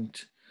passages in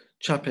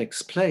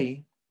Čapek's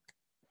play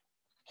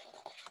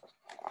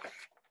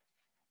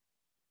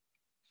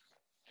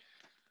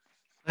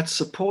that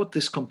support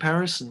this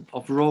comparison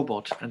of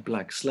robot and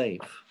black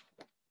slave,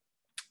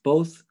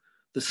 both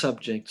the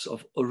subjects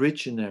of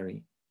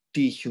originary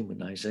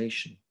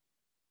dehumanization.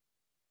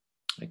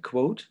 I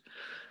quote,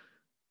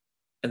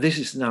 and this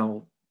is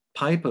now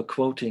Piper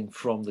quoting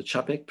from the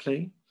Čapek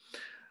play,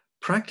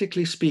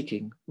 "Practically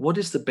speaking, what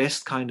is the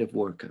best kind of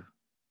worker?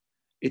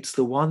 It's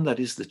the one that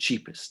is the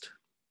cheapest,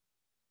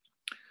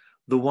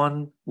 the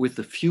one with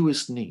the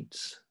fewest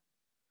needs.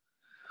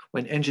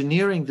 When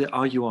engineering the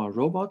RUR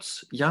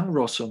robots, young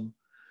Rossum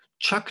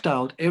chucked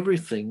out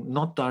everything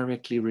not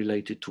directly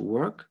related to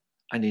work,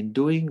 and in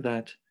doing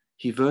that,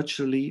 he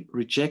virtually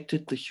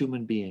rejected the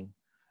human being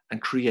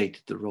and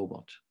created the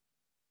robot."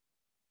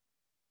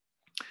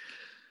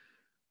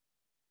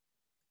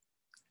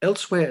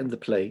 Elsewhere in the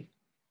play,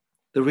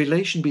 the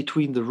relation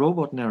between the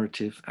robot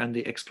narrative and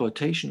the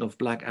exploitation of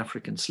Black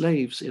African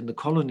slaves in the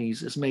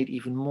colonies is made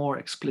even more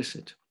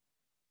explicit.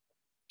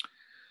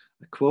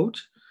 I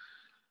quote,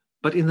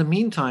 "But in the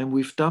meantime,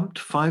 we've dumped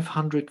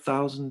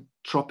 500,000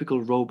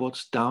 tropical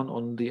robots down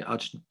on the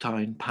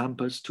Argentine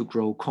pampas to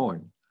grow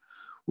corn.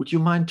 Would you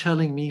mind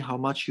telling me how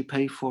much you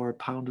pay for a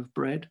pound of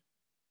bread?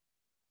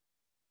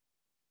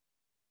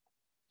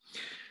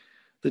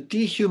 The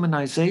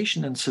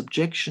dehumanization and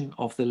subjection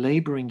of the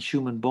laboring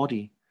human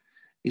body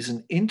is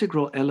an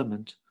integral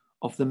element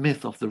of the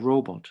myth of the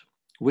robot,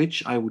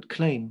 which I would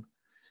claim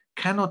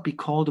cannot be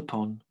called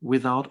upon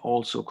without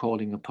also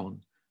calling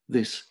upon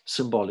this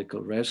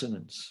symbolical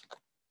resonance.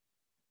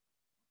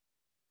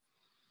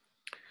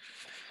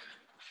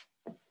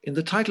 In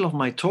the title of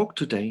my talk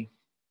today,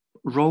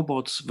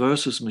 Robots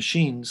versus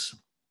Machines,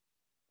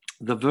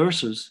 the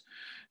versus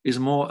is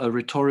more a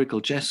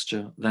rhetorical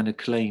gesture than a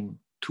claim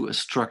to a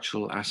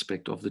structural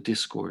aspect of the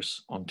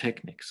discourse on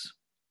techniques.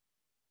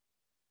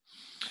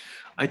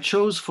 I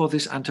chose for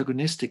this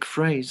antagonistic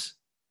phrase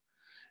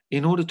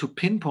in order to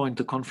pinpoint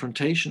the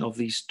confrontation of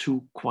these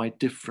two quite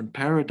different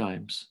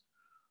paradigms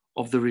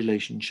of the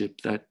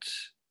relationship that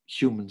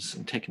humans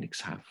and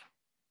techniques have.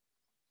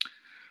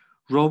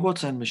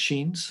 Robots and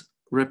machines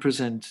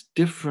represent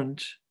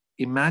different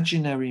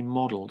imaginary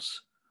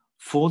models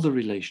for the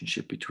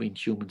relationship between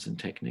humans and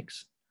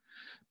techniques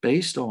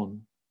based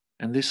on,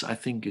 and this I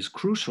think is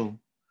crucial,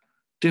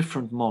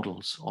 different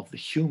models of the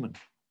human.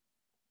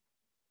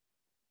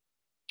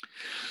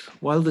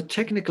 While the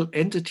technical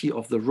entity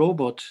of the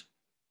robot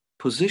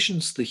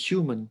positions the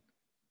human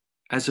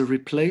as a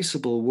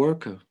replaceable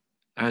worker,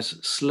 as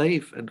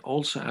slave, and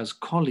also as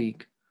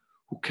colleague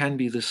who can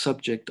be the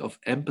subject of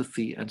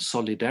empathy and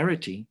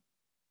solidarity,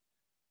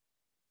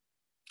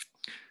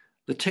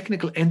 the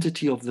technical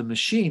entity of the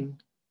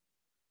machine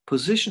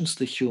positions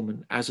the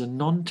human as a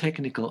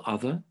non-technical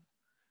other,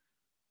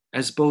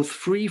 as both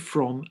free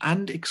from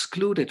and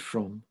excluded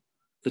from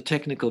the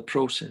technical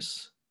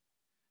process,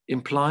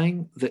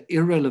 implying the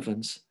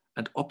irrelevance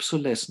and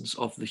obsolescence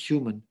of the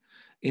human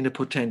in a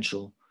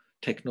potential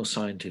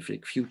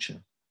technoscientific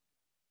future.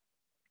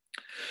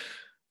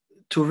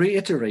 To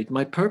reiterate,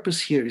 my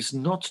purpose here is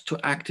not to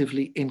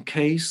actively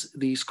encase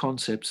these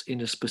concepts in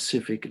a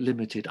specific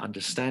limited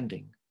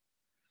understanding.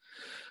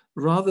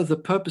 Rather, the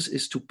purpose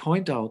is to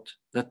point out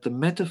that the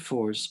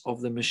metaphors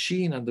of the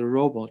machine and the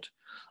robot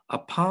are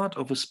part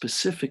of a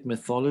specific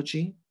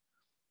mythology,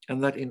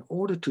 and that in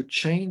order to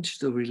change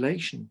the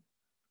relation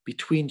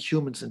between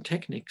humans and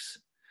techniques,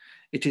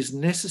 it is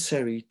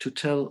necessary to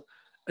tell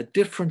a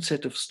different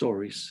set of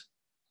stories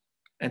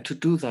and to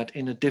do that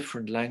in a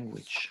different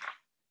language.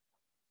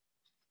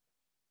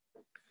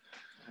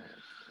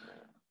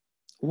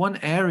 One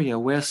area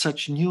where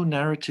such new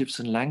narratives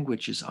and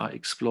languages are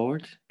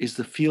explored is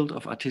the field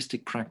of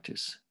artistic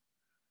practice,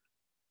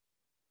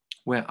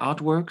 where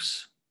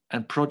artworks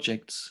and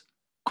projects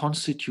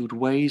constitute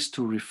ways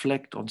to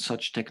reflect on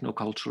such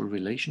technocultural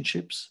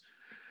relationships,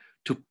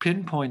 to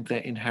pinpoint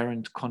their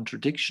inherent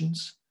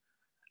contradictions,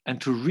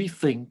 and to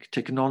rethink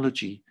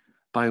technology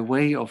by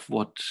way of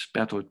what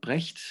Bertolt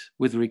Brecht,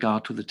 with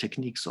regard to the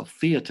techniques of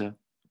theater,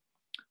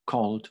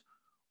 called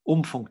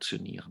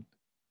umfunktionieren,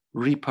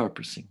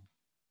 repurposing.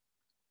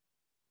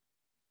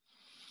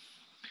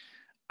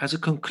 As a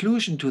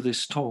conclusion to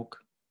this talk,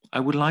 I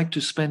would like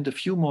to spend a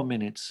few more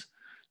minutes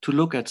to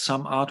look at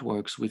some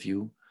artworks with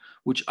you,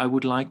 which I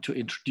would like to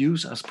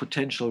introduce as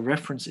potential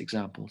reference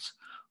examples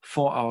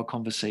for our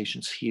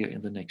conversations here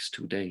in the next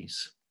 2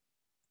 days.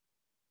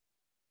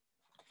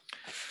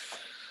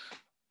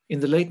 In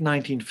the late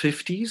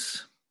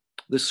 1950s,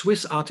 the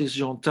Swiss artist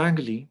Jean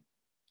Tinguely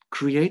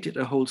created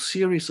a whole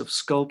series of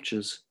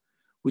sculptures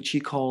which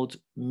he called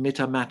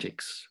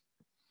metamatics,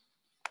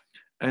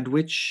 and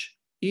which,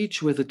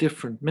 each with a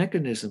different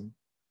mechanism,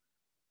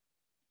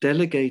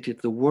 delegated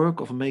the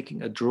work of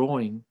making a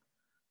drawing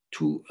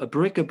to a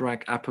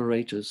bric-a-brac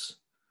apparatus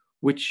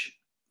which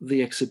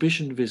the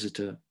exhibition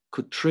visitor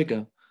could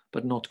trigger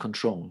but not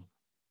control.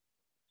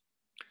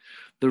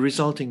 The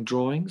resulting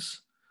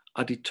drawings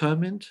are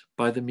determined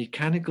by the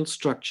mechanical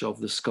structure of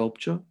the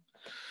sculpture,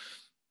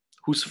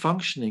 whose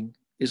functioning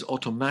is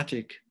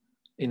automatic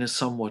in a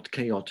somewhat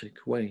chaotic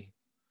way.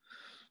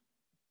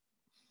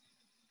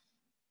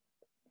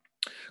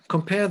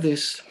 Compare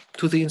this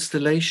to the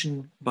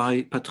installation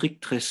by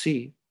Patrick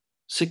Tressé,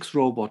 6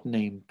 robot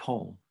named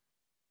Paul.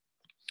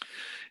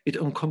 It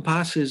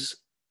encompasses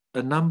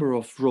a number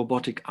of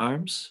robotic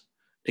arms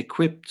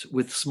equipped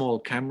with small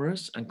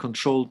cameras and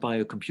controlled by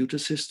a computer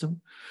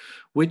system,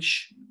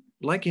 which,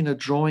 like in a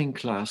drawing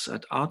class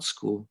at art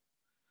school,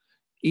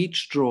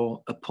 each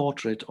draw a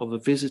portrait of a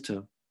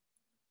visitor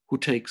who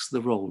takes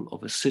the role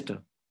of a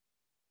sitter.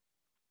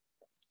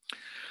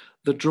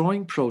 The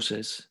drawing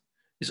process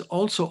is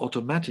also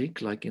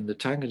automatic, like in the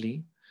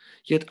Tinguely,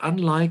 yet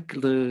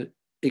unlike the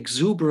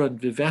exuberant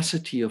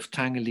vivacity of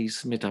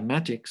Tinguely's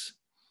metamatics,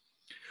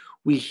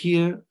 we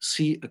here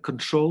see a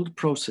controlled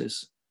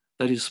process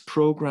that is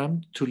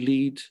programmed to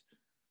lead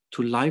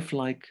to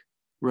lifelike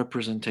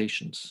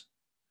representations.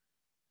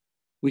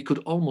 We could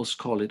almost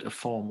call it a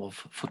form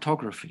of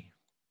photography.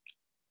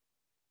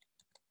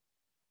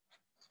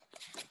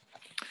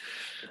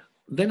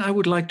 Then I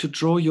would like to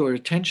draw your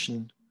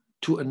attention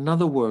to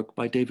another work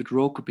by David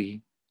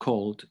Rokeby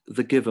called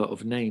The Giver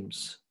of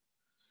Names.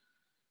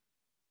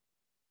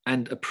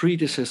 and a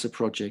predecessor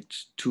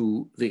project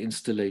to the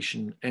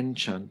installation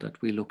Enchant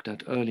that we looked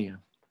at earlier.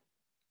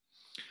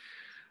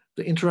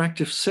 The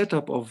interactive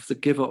setup of the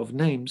Giver of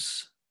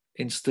Names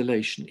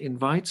installation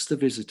invites the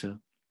visitor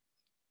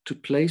to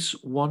place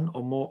one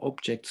or more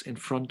objects in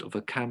front of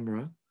a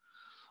camera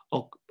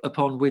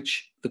upon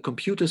which the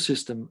computer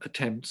system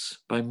attempts,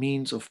 by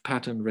means of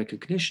pattern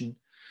recognition,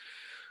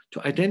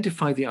 to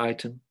identify the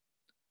item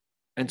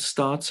and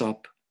starts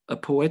up a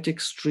poetic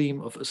stream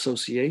of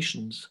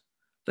associations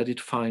that it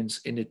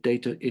finds in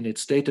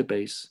its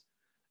database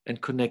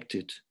and connect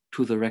it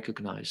to the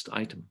recognized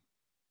item.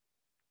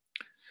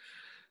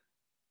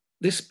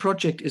 This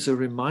project is a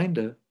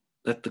reminder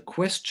that the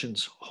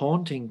questions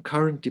haunting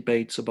current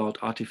debates about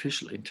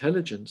artificial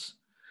intelligence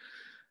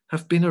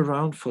have been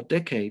around for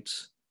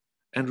decades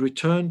and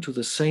return to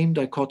the same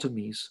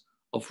dichotomies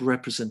of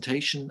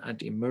representation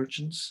and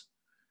emergence,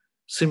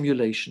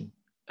 simulation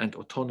and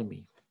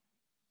autonomy.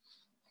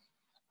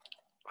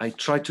 I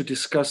try to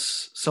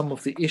discuss some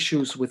of the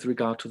issues with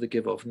regard to the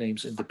Giver of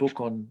Names in the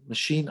book on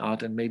machine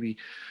art, and maybe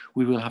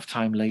we will have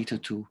time later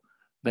to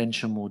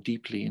venture more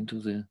deeply into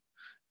the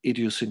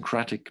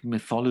idiosyncratic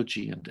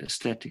mythology and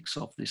aesthetics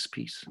of this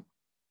piece.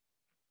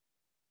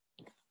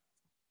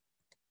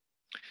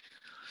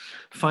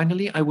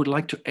 Finally, I would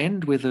like to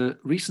end with a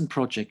recent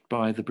project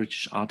by the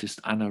British artist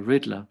Anna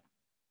Ridler,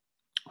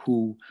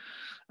 who,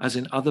 as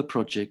in other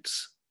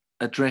projects,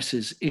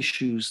 addresses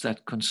issues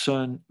that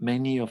concern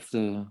many of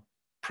the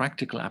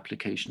practical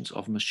applications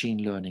of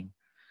machine learning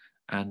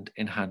and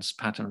enhanced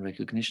pattern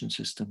recognition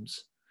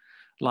systems,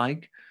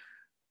 like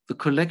the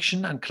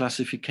collection and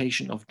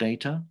classification of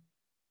data,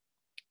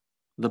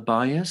 the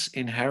bias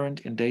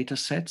inherent in data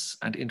sets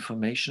and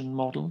information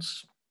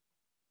models,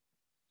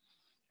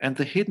 and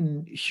the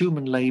hidden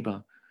human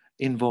labor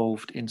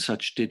involved in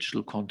such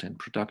digital content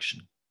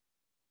production.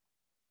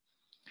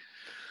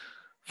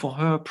 For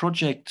her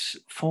project,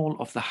 Fall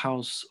of the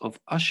House of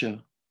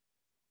Usher,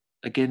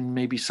 again,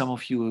 maybe some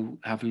of you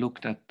have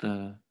looked at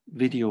the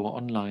video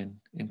online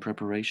in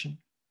preparation.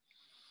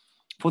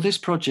 For this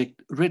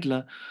project,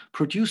 Ridler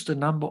produced a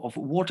number of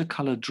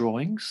watercolor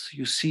drawings.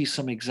 You see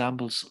some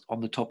examples on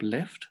the top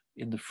left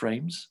in the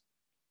frames,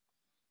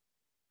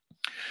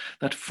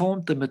 that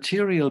formed the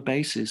material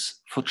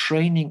basis for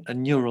training a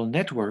neural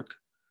network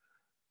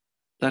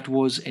that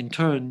was in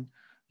turn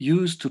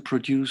used to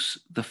produce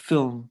the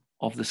film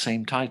of the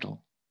same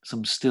title,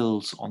 some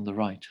stills on the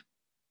right.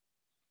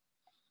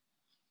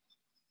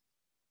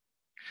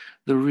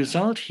 The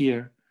result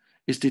here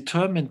is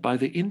determined by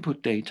the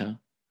input data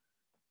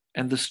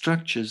and the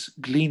structures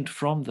gleaned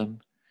from them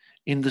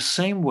in the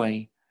same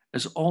way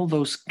as all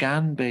those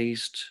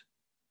GAN-based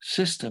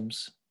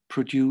systems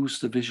produce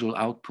the visual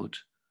output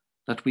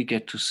that we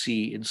get to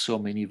see in so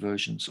many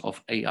versions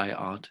of AI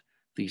art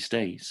these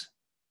days.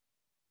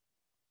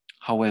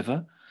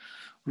 However,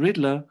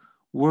 Ridler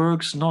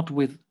works not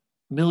with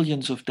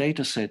millions of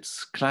data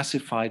sets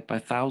classified by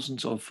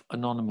thousands of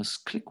anonymous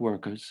click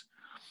workers,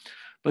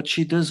 but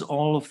she does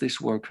all of this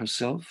work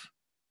herself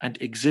and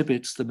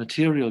exhibits the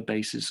material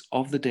basis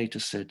of the data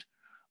set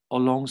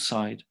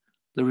alongside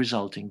the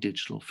resulting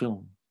digital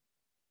film.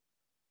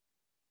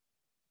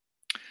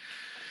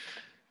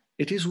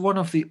 It is one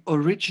of the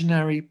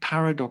originary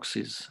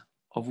paradoxes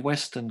of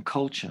Western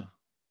culture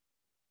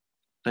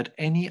that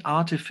any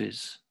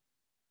artifice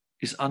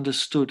is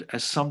understood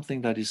as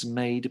something that is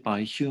made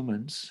by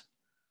humans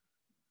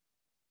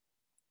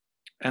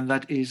and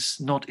that is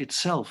not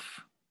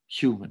itself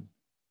human,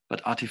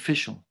 but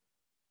artificial.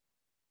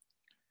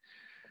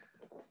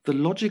 The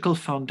logical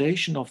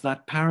foundation of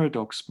that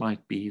paradox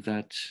might be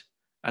that,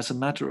 as a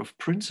matter of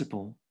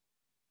principle,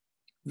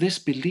 this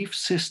belief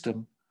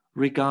system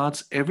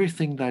regards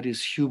everything that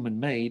is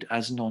human-made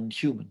as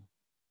non-human.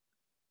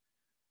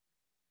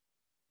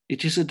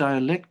 It is a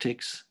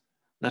dialectics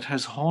that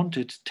has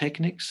haunted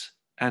techniques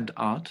and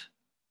art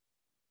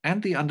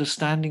and the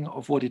understanding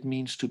of what it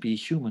means to be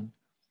human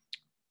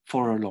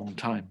for a long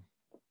time.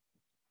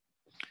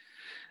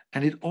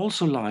 And it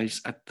also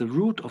lies at the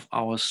root of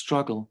our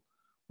struggle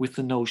with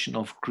the notion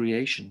of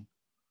creation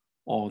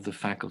or the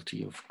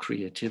faculty of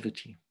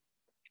creativity.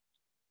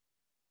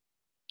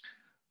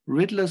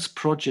 Ridler's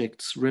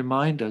projects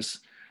remind us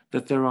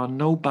that there are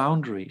no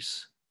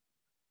boundaries,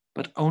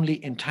 but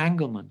only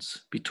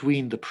entanglements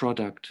between the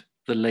product,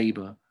 the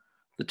labor,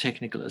 the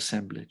technical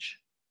assemblage,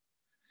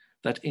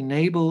 that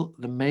enable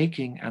the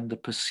making and the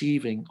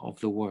perceiving of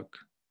the work.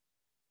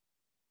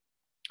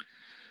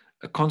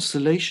 A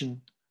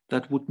constellation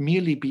that would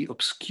merely be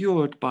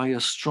obscured by a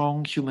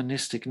strong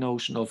humanistic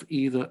notion of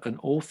either an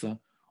author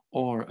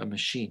or a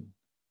machine.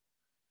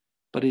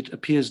 But it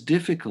appears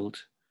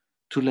difficult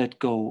to let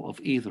go of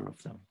either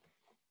of them.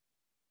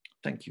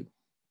 Thank you.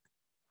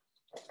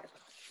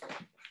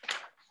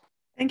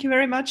 Thank you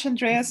very much,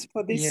 Andreas,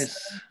 for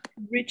this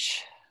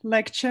rich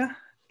lecture.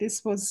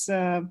 This was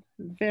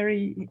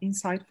very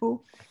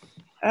insightful.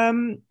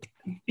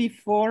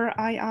 Before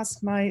I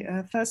ask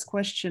my first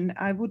question,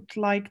 I would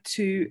like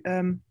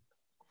to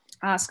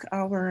ask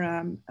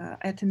our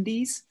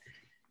attendees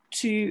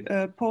to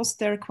post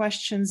their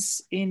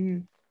questions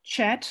in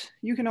chat.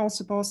 You can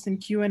also post in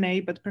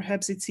Q&A, but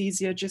perhaps it's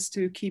easier just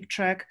to keep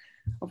track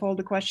of all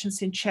the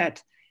questions in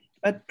chat.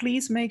 But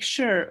please make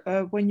sure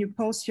when you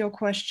post your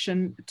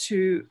question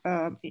to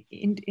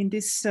in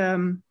this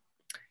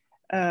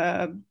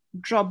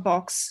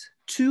Dropbox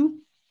to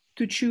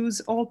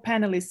choose all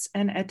panelists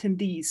and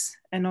attendees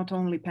and not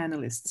only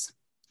panelists.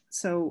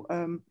 So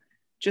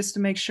just to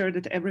make sure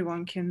that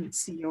everyone can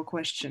see your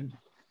question.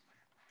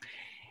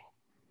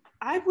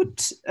 I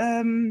would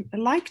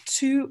like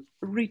to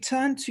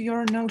return to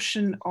your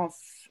notion of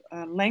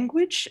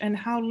language and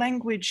how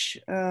language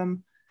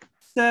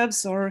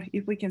serves, or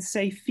if we can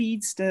say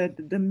feeds,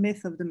 the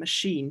myth of the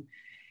machine.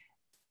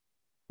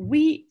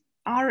 We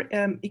are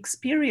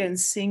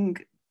experiencing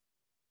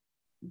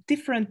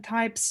different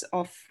types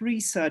of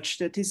research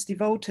that is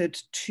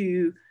devoted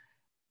to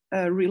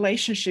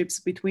relationships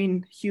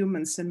between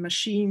humans and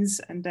machines,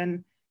 and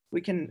then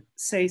we can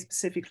say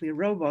specifically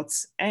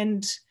robots.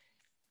 And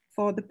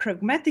for the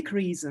pragmatic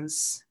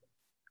reasons,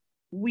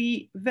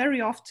 we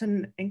very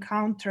often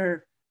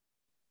encounter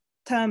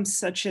terms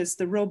such as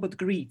the robot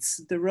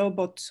greets, the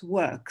robot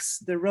works,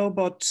 the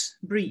robot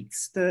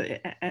breathes,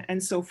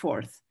 and so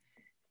forth.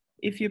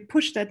 If you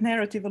push that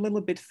narrative a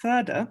little bit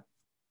further,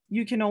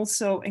 you can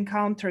also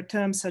encounter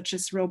terms such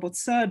as robot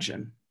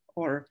surgeon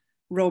or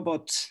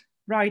robot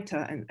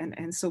writer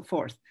and so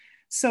forth.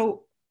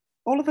 So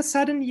all of a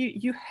sudden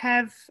you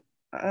have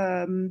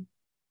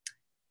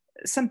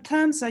some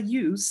terms are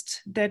used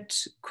that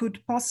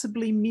could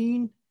possibly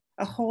mean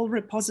a whole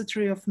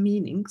repository of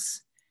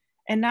meanings.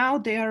 And now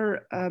they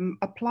are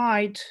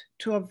applied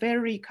to a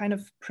very kind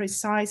of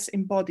precise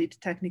embodied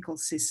technical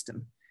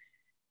system.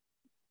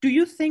 Do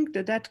you think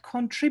that that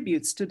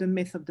contributes to the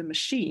myth of the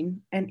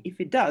machine? And if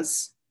it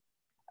does,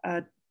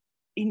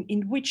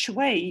 in which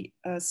way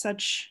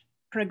such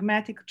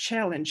pragmatic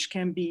challenge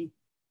can be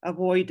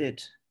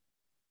avoided?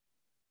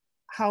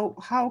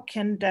 How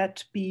can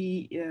that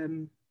be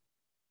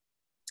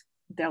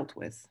dealt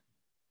with?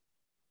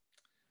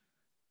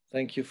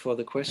 Thank you for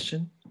the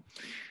question.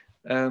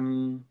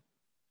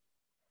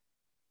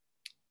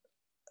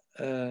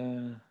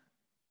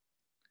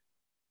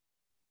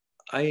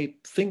 I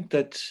think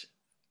that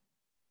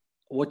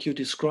what you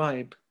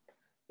describe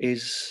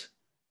is,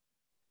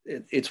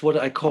 it's what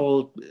I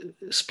call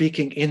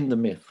speaking in the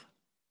myth.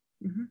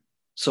 Mm-hmm.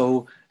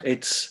 So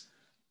it's,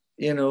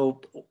 you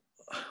know,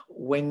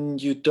 when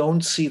you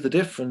don't see the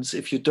difference,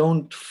 if you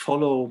don't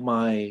follow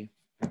my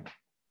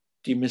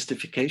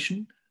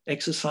demystification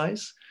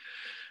exercise,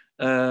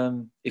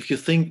 if you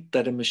think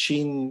that a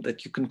machine,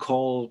 that you can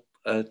call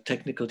a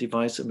technical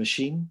device a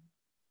machine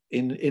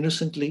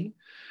innocently,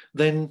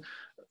 then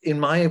in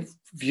my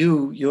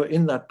view, you're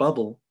in that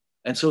bubble.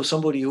 And so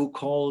somebody who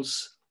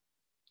calls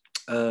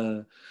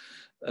a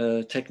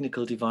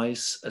technical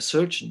device a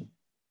surgeon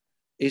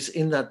is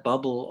in that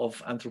bubble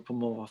of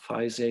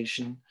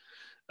anthropomorphization,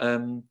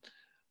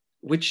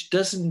 which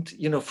doesn't,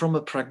 you know, from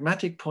a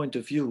pragmatic point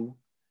of view,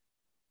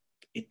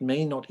 it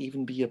may not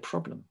even be a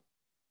problem,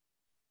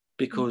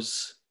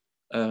 because,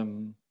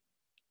 you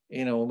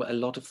know, a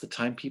lot of the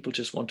time people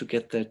just want to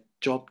get their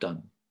job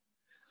done.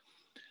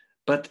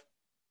 But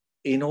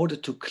in order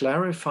to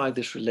clarify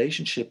this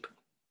relationship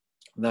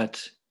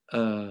that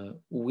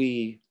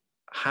we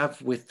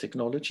have with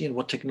technology and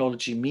what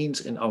technology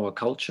means in our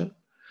culture,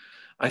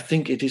 I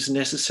think it is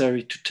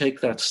necessary to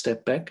take that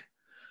step back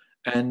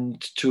and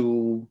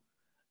to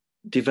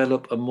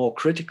develop a more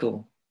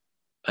critical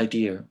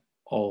idea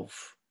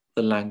of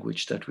the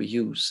language that we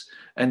use.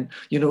 And,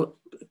 you know,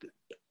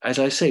 as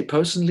I say,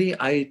 personally,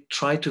 I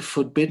try to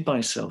forbid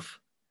myself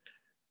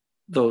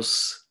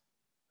those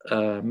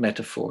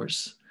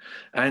metaphors.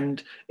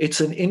 And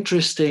it's an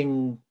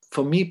interesting,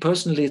 for me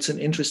personally, it's an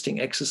interesting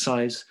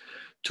exercise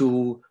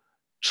to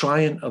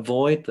try and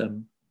avoid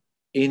them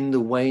in the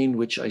way in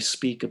which I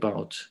speak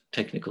about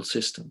technical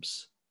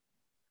systems.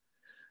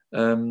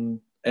 And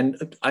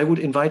I would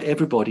invite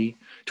everybody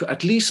to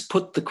at least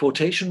put the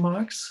quotation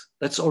marks.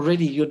 That's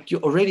already,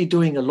 you're already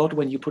doing a lot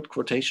when you put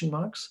quotation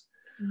marks,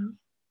 mm-hmm.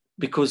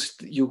 because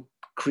you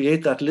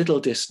create that little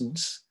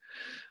distance.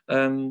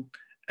 And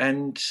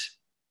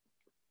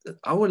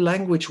our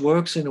language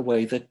works in a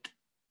way that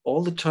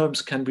all the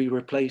terms can be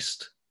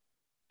replaced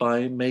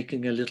by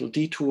making a little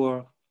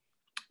detour,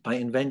 by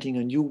inventing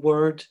a new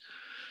word,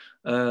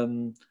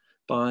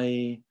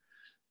 by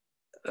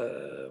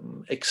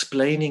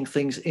explaining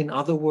things in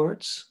other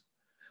words.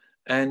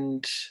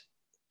 And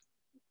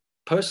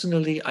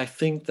personally, I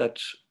think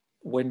that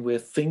when we're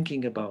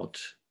thinking about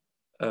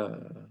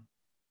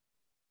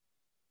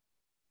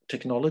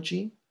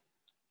technology,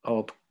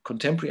 our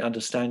contemporary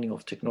understanding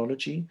of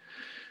technology,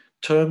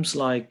 terms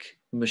like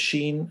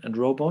machine and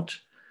robot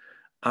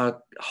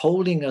are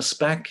holding us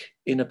back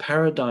in a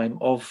paradigm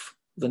of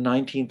the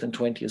 19th and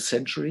 20th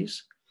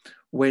centuries,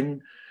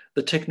 when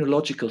the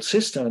technological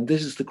system, and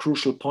this is the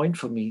crucial point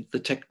for me, the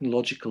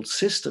technological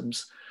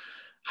systems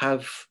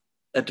have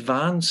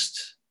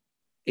advanced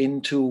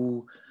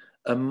into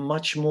a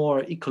much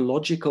more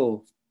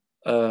ecological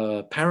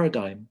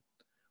paradigm,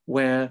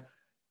 where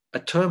a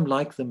term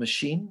like the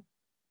machine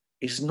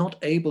is not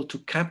able to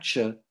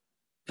capture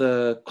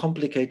the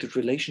complicated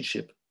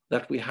relationship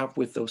that we have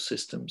with those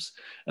systems,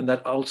 and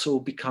that also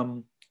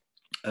become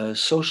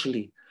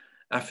socially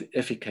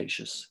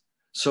efficacious.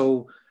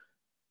 So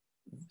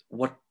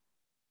what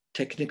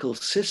technical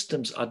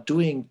systems are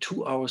doing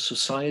to our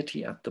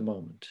society at the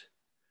moment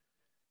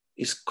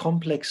is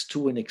complex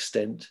to an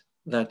extent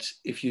that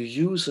if you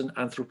use an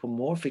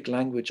anthropomorphic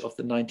language of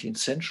the 19th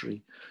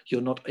century,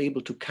 you're not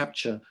able to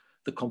capture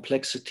the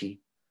complexity,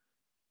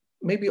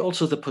 maybe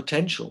also the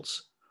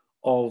potentials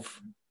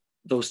of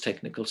those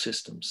technical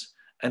systems.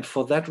 And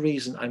for that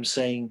reason, I'm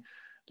saying,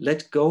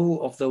 let go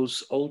of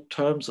those old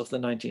terms of the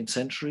 19th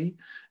century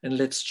and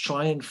let's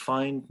try and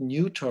find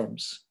new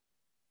terms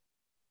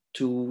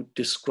to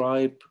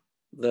describe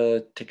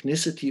the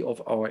technicity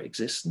of our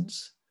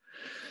existence.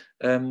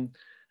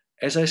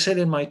 As I said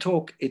in my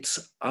talk,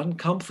 it's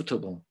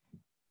uncomfortable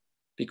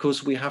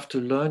because we have to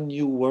learn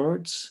new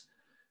words.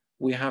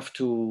 We have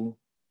to,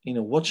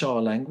 watch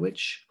our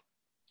language.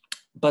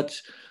 But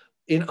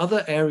in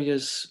other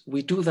areas,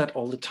 we do that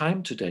all the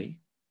time today.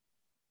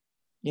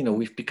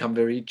 We've become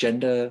very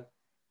gender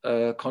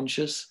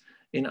conscious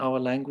in our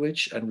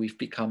language, and we've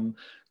become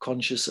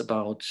conscious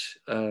about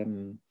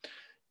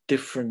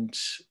different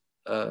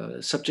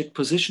subject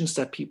positions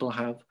that people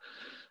have.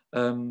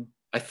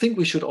 I think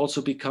we should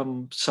also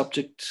become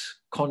subject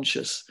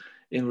conscious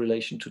in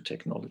relation to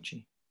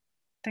technology.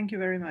 Thank you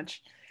very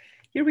much.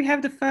 Here we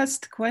have the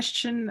first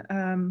question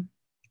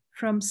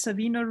from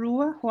Savino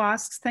Rua, who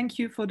asks, thank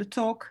you for the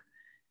talk.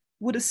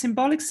 Would a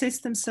symbolic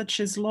system such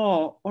as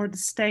law or the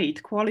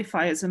state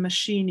qualify as a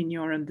machine in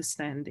your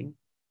understanding?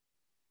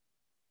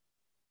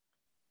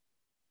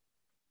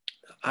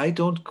 I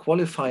don't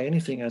qualify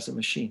anything as a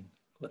machine.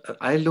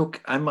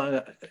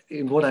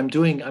 In what I'm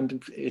doing,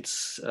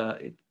 it's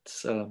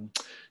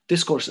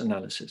discourse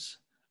analysis.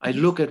 I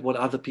look at what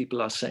other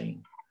people are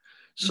saying.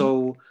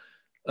 So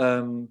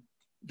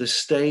the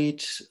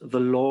state, the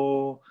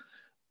law,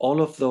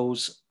 all of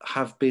those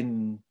have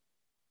been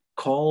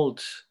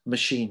called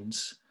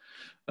machines.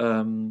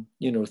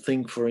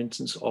 Think, for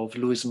instance, of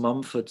Lewis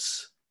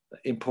Mumford's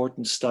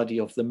important study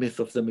of the myth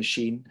of the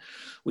machine,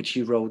 which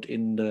he wrote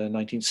in the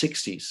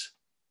 1960s.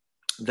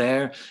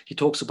 There, he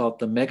talks about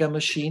the mega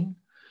machine,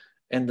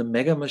 and the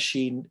mega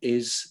machine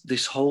is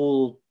this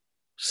whole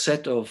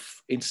set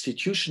of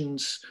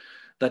institutions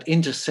that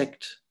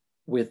intersect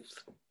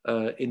with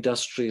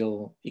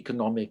industrial,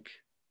 economic,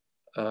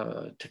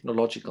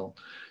 technological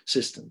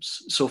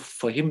systems. So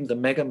for him, the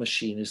mega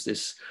machine is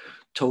this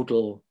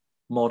total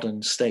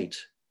modern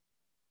state,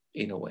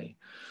 in a way.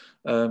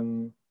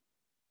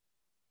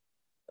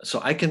 So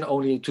I can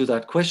only, to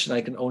that question,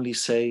 I can only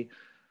say,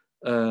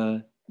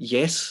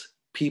 yes,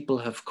 people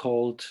have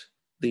called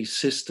these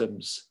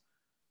systems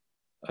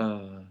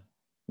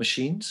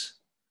machines.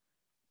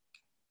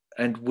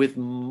 And with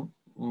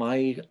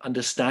my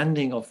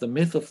understanding of the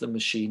myth of the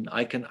machine,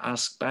 I can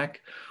ask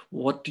back,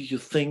 what do you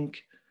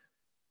think?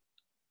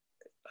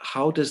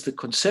 How does the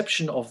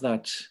conception of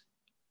that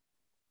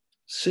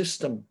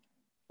system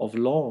of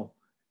law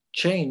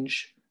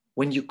change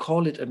when you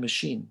call it a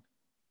machine?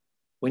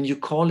 When you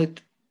call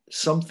it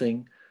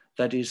something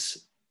that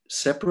is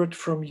separate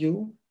from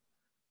you,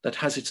 that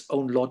has its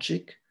own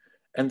logic,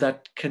 and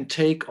that can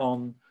take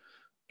on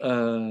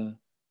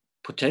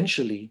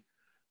potentially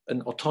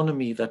an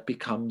autonomy that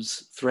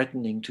becomes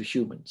threatening to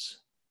humans.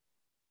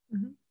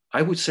 Mm-hmm.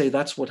 I would say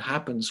that's what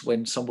happens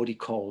when somebody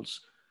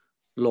calls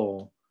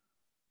law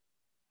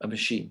a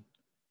machine.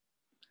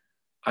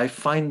 I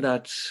find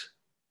that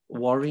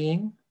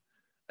worrying,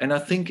 and I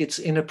think it's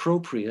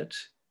inappropriate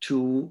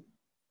to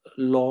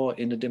law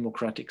in a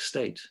democratic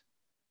state,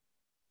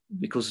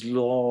 because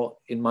law,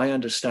 in my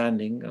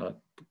understanding,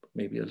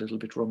 maybe a little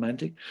bit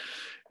romantic,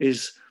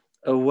 is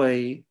a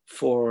way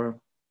for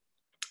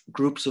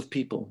groups of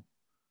people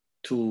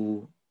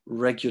to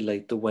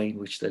regulate the way in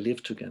which they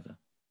live together.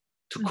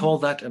 To call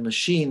that a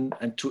machine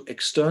and to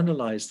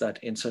externalize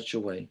that in such a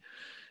way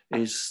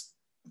is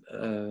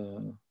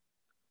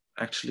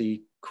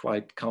actually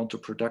quite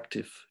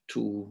counterproductive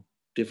to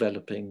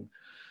developing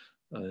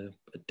a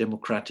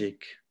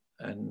democratic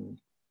and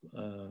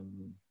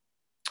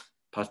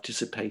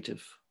participative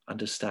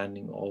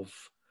understanding of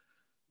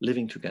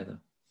living together.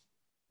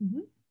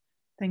 Mm-hmm.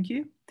 Thank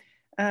you.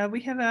 We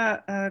have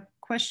a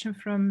question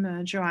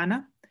from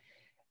Joanna.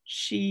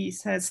 She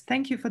says,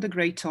 thank you for the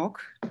great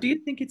talk. Do you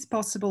think it's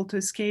possible to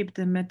escape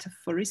the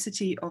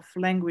metaphoricity of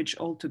language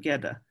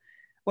altogether?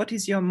 What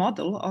is your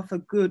model of a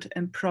good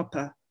and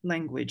proper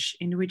language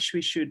in which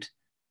we should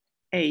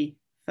A,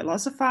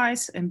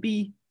 philosophize, and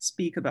B,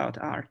 speak about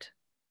art?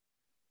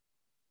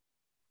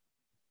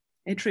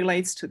 It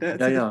relates to the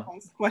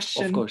first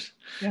question. Of course.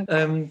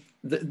 Yeah.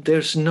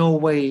 There's no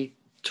way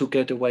to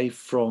get away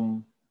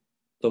from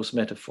those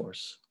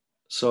metaphors.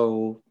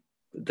 So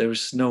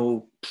there's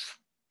no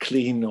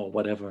clean or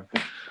whatever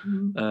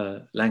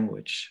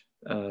language,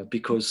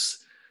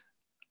 because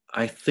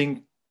I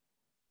think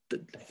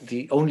that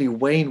the only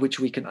way in which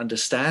we can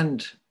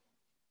understand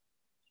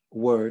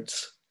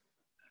words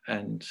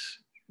and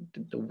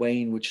the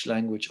way in which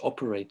language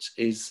operates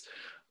is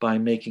by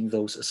making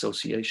those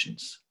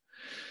associations,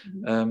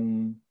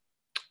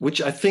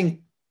 which I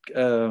think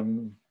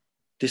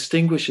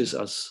distinguishes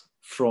us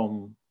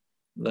from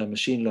the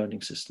machine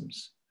learning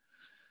systems.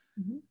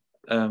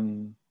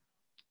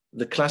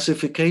 The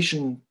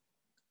classification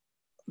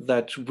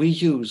that we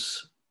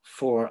use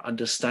for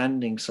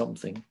understanding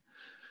something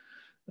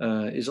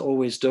is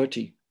always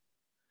dirty.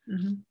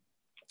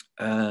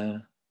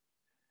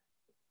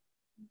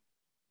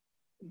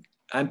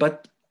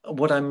 But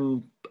what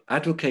I'm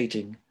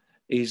advocating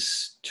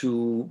is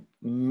to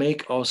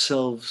make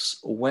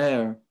ourselves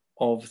aware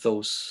of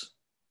those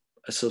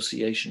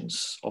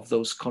associations, of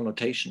those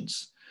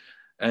connotations,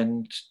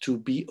 and to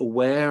be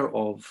aware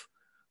of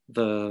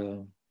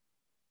the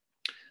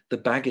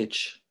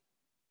baggage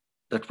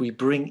that we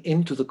bring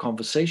into the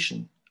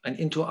conversation and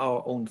into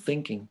our own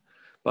thinking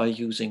by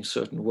using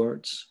certain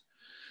words.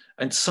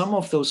 And some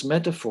of those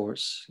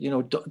metaphors, you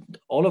know,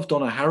 all of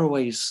Donna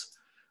Haraway's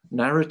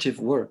narrative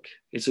work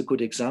is a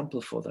good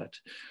example for that.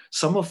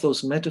 Some of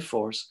those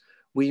metaphors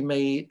we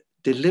may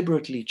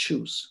deliberately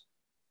choose.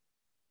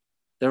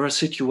 There are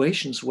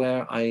situations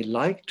where I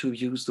like to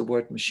use the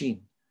word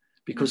machine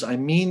because I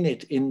mean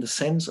it in the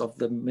sense of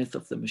the myth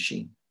of the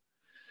machine.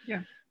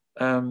 Yeah.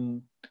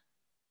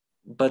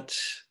 But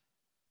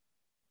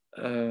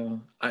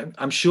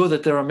I'm sure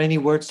that there are many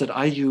words that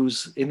I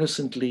use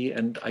innocently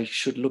and I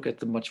should look at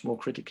them much more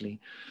critically.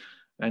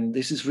 And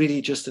this is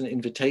really just an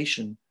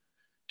invitation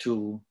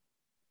to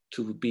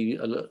be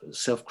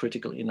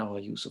self-critical in our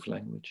use of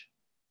language.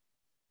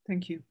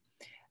 Thank you.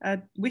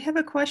 We have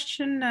a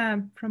question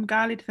from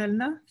Galit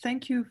Velna.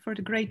 Thank you for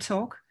the great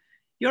talk.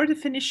 Your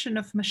definition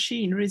of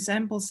machine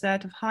resembles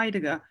that of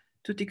Heidegger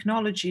to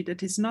technology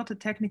that is not a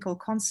technical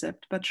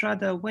concept, but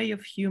rather a way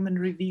of human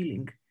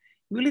revealing.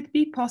 Will it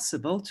be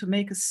possible to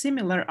make a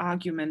similar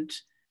argument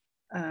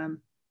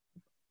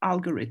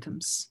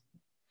algorithms?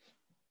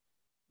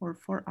 Or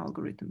for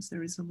algorithms?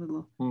 There is a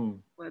little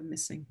word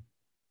missing.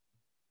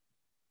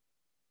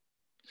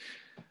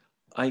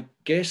 I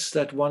guess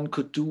that one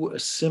could do a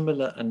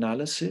similar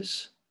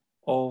analysis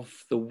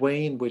of the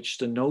way in which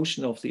the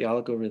notion of the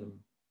algorithm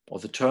or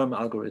the term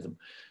algorithm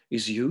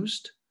is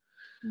used.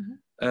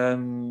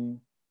 And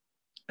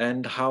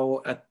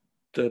how at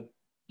the,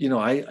 you know,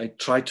 I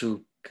try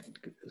to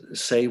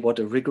say what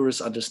a rigorous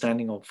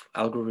understanding of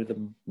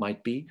algorithm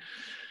might be.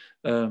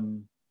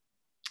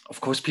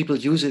 Of course, people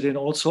use it in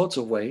all sorts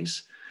of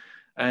ways.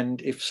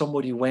 And if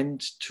somebody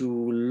went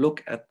to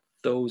look at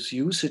those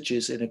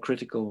usages in a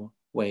critical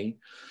way,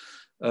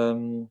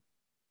 so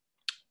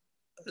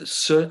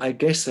I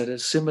guess that a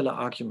similar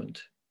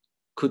argument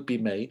could be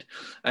made.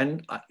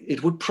 And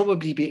it would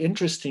probably be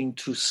interesting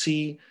to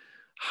see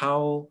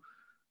how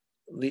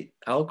the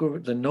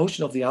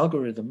notion of the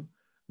algorithm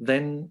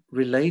then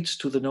relates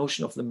to the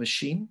notion of the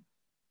machine,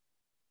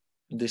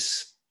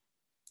 this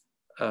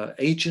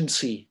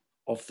agency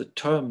of the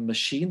term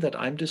machine that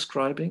I'm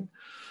describing,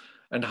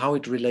 and how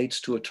it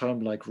relates to a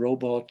term like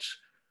robot,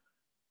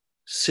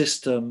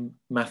 system,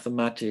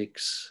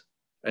 mathematics,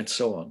 and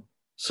so on.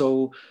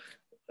 So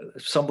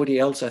somebody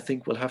else, I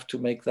think, will have to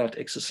make that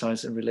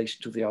exercise in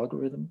relation to the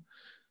algorithm,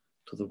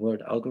 to the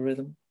word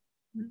algorithm.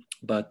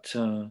 But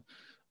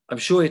I'm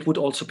sure it would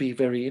also be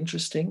very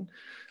interesting.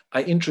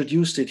 I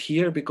introduced it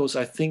here because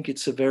I think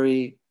it's a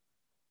very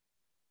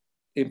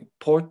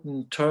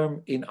important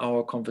term in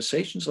our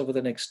conversations over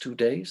the next 2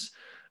 days.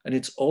 And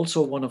it's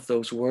also one of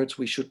those words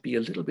we should be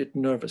a little bit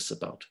nervous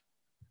about.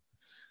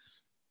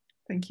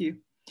 Thank you.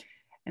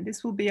 And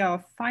this will be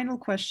our final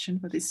question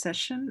for this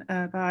session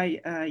by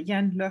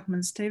Jan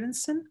Lohman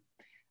Stevenson.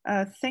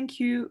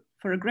 Thank you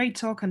for a great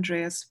talk,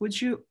 Andreas.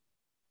 Would you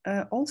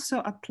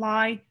also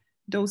apply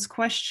those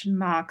question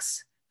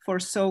marks for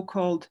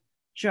so-called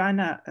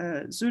Joanna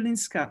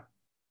Zulinska,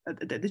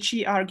 that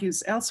she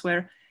argues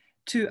elsewhere,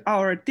 to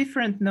our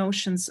different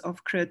notions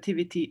of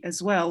creativity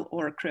as well,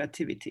 or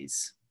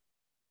creativities,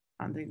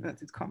 under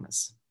inverted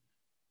commas?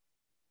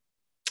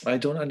 I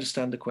don't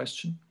understand the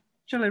question.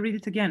 Shall I read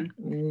it again?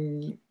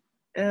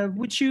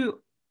 Would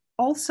you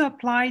also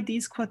apply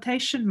these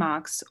quotation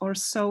marks or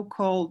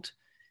so-called,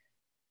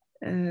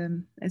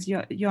 as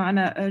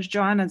Joanna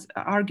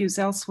argues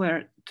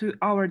elsewhere, to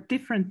our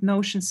different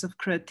notions of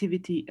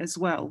creativity as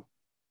well?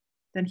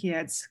 Then he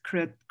adds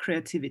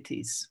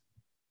creativities.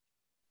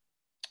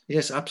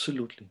 Yes,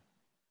 absolutely.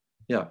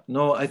 Yeah,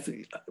 no,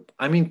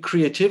 I mean,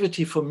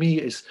 creativity for me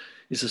is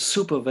a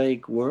super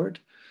vague word.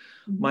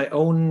 My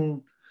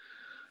own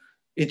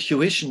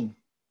intuition,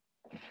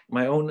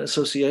 my own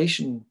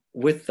association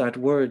with that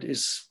word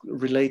is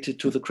related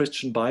to the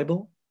Christian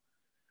Bible.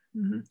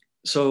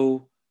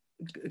 So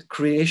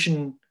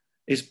creation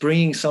is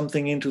bringing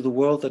something into the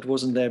world that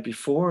wasn't there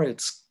before.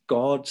 It's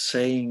God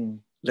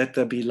saying, let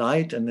there be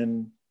light, and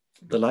then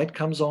the light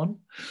comes on.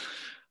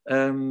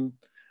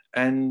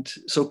 And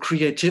so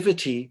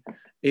creativity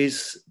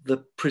is the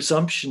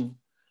presumption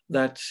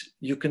that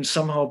you can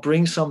somehow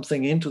bring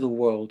something into the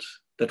world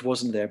that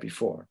wasn't there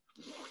before.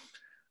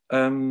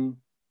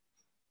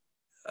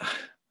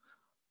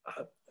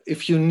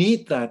 if you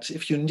need that,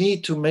 if you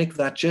need to make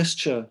that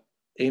gesture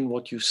in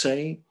what you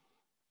say,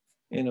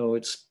 you know,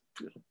 it's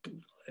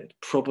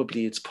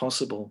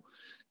possible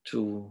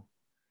to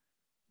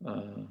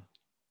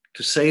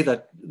say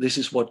that this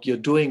is what you're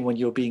doing when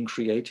you're being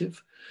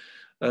creative.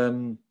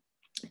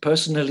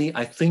 Personally,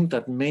 I think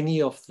that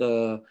many of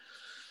the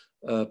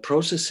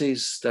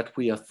processes that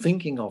we are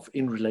thinking of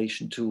in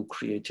relation to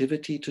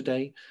creativity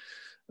today,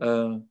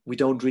 we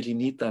don't really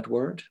need that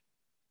word,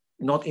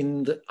 not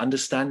in the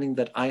understanding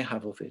that I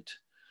have of it.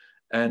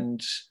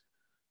 And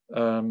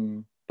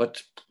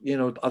but you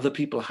know, other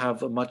people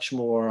have a much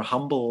more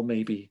humble,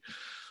 maybe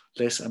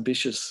less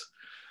ambitious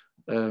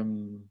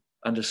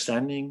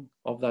understanding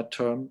of that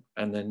term,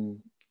 and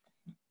then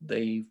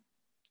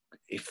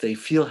if they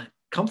feel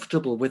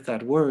comfortable with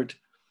that word,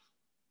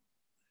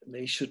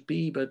 they should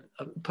be. But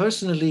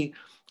personally,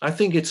 I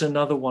think it's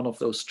another one of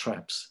those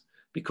traps,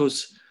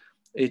 because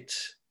it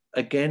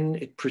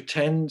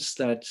pretends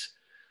that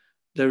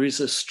there is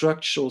a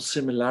structural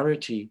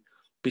similarity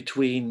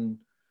between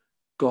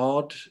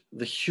God,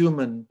 the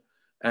human,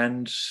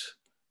 and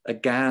a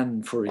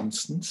GAN, for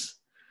instance.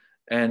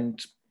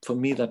 And for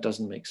me, that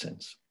doesn't make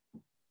sense.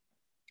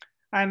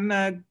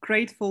 I'm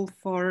grateful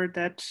for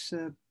that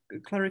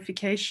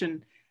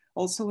clarification.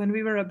 Also, when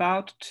we were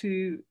about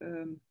to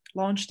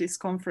launch this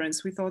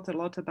conference, we thought a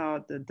lot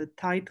about the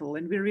title,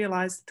 and we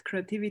realized that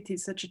creativity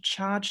is such a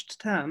charged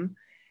term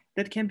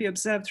that can be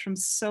observed from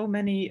so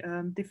many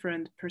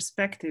different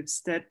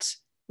perspectives, that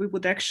we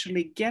would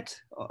actually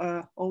get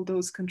all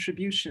those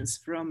contributions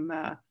from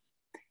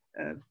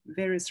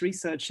various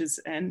researchers.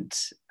 And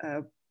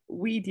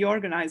we, the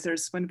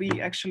organizers, when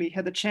we actually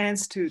had a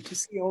chance to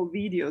see all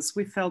videos,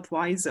 we felt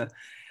wiser.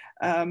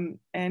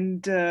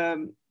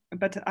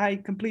 But I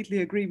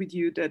completely agree with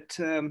you that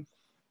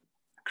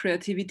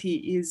creativity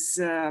is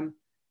a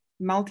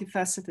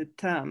multifaceted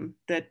term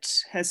that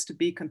has to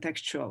be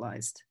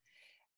contextualized.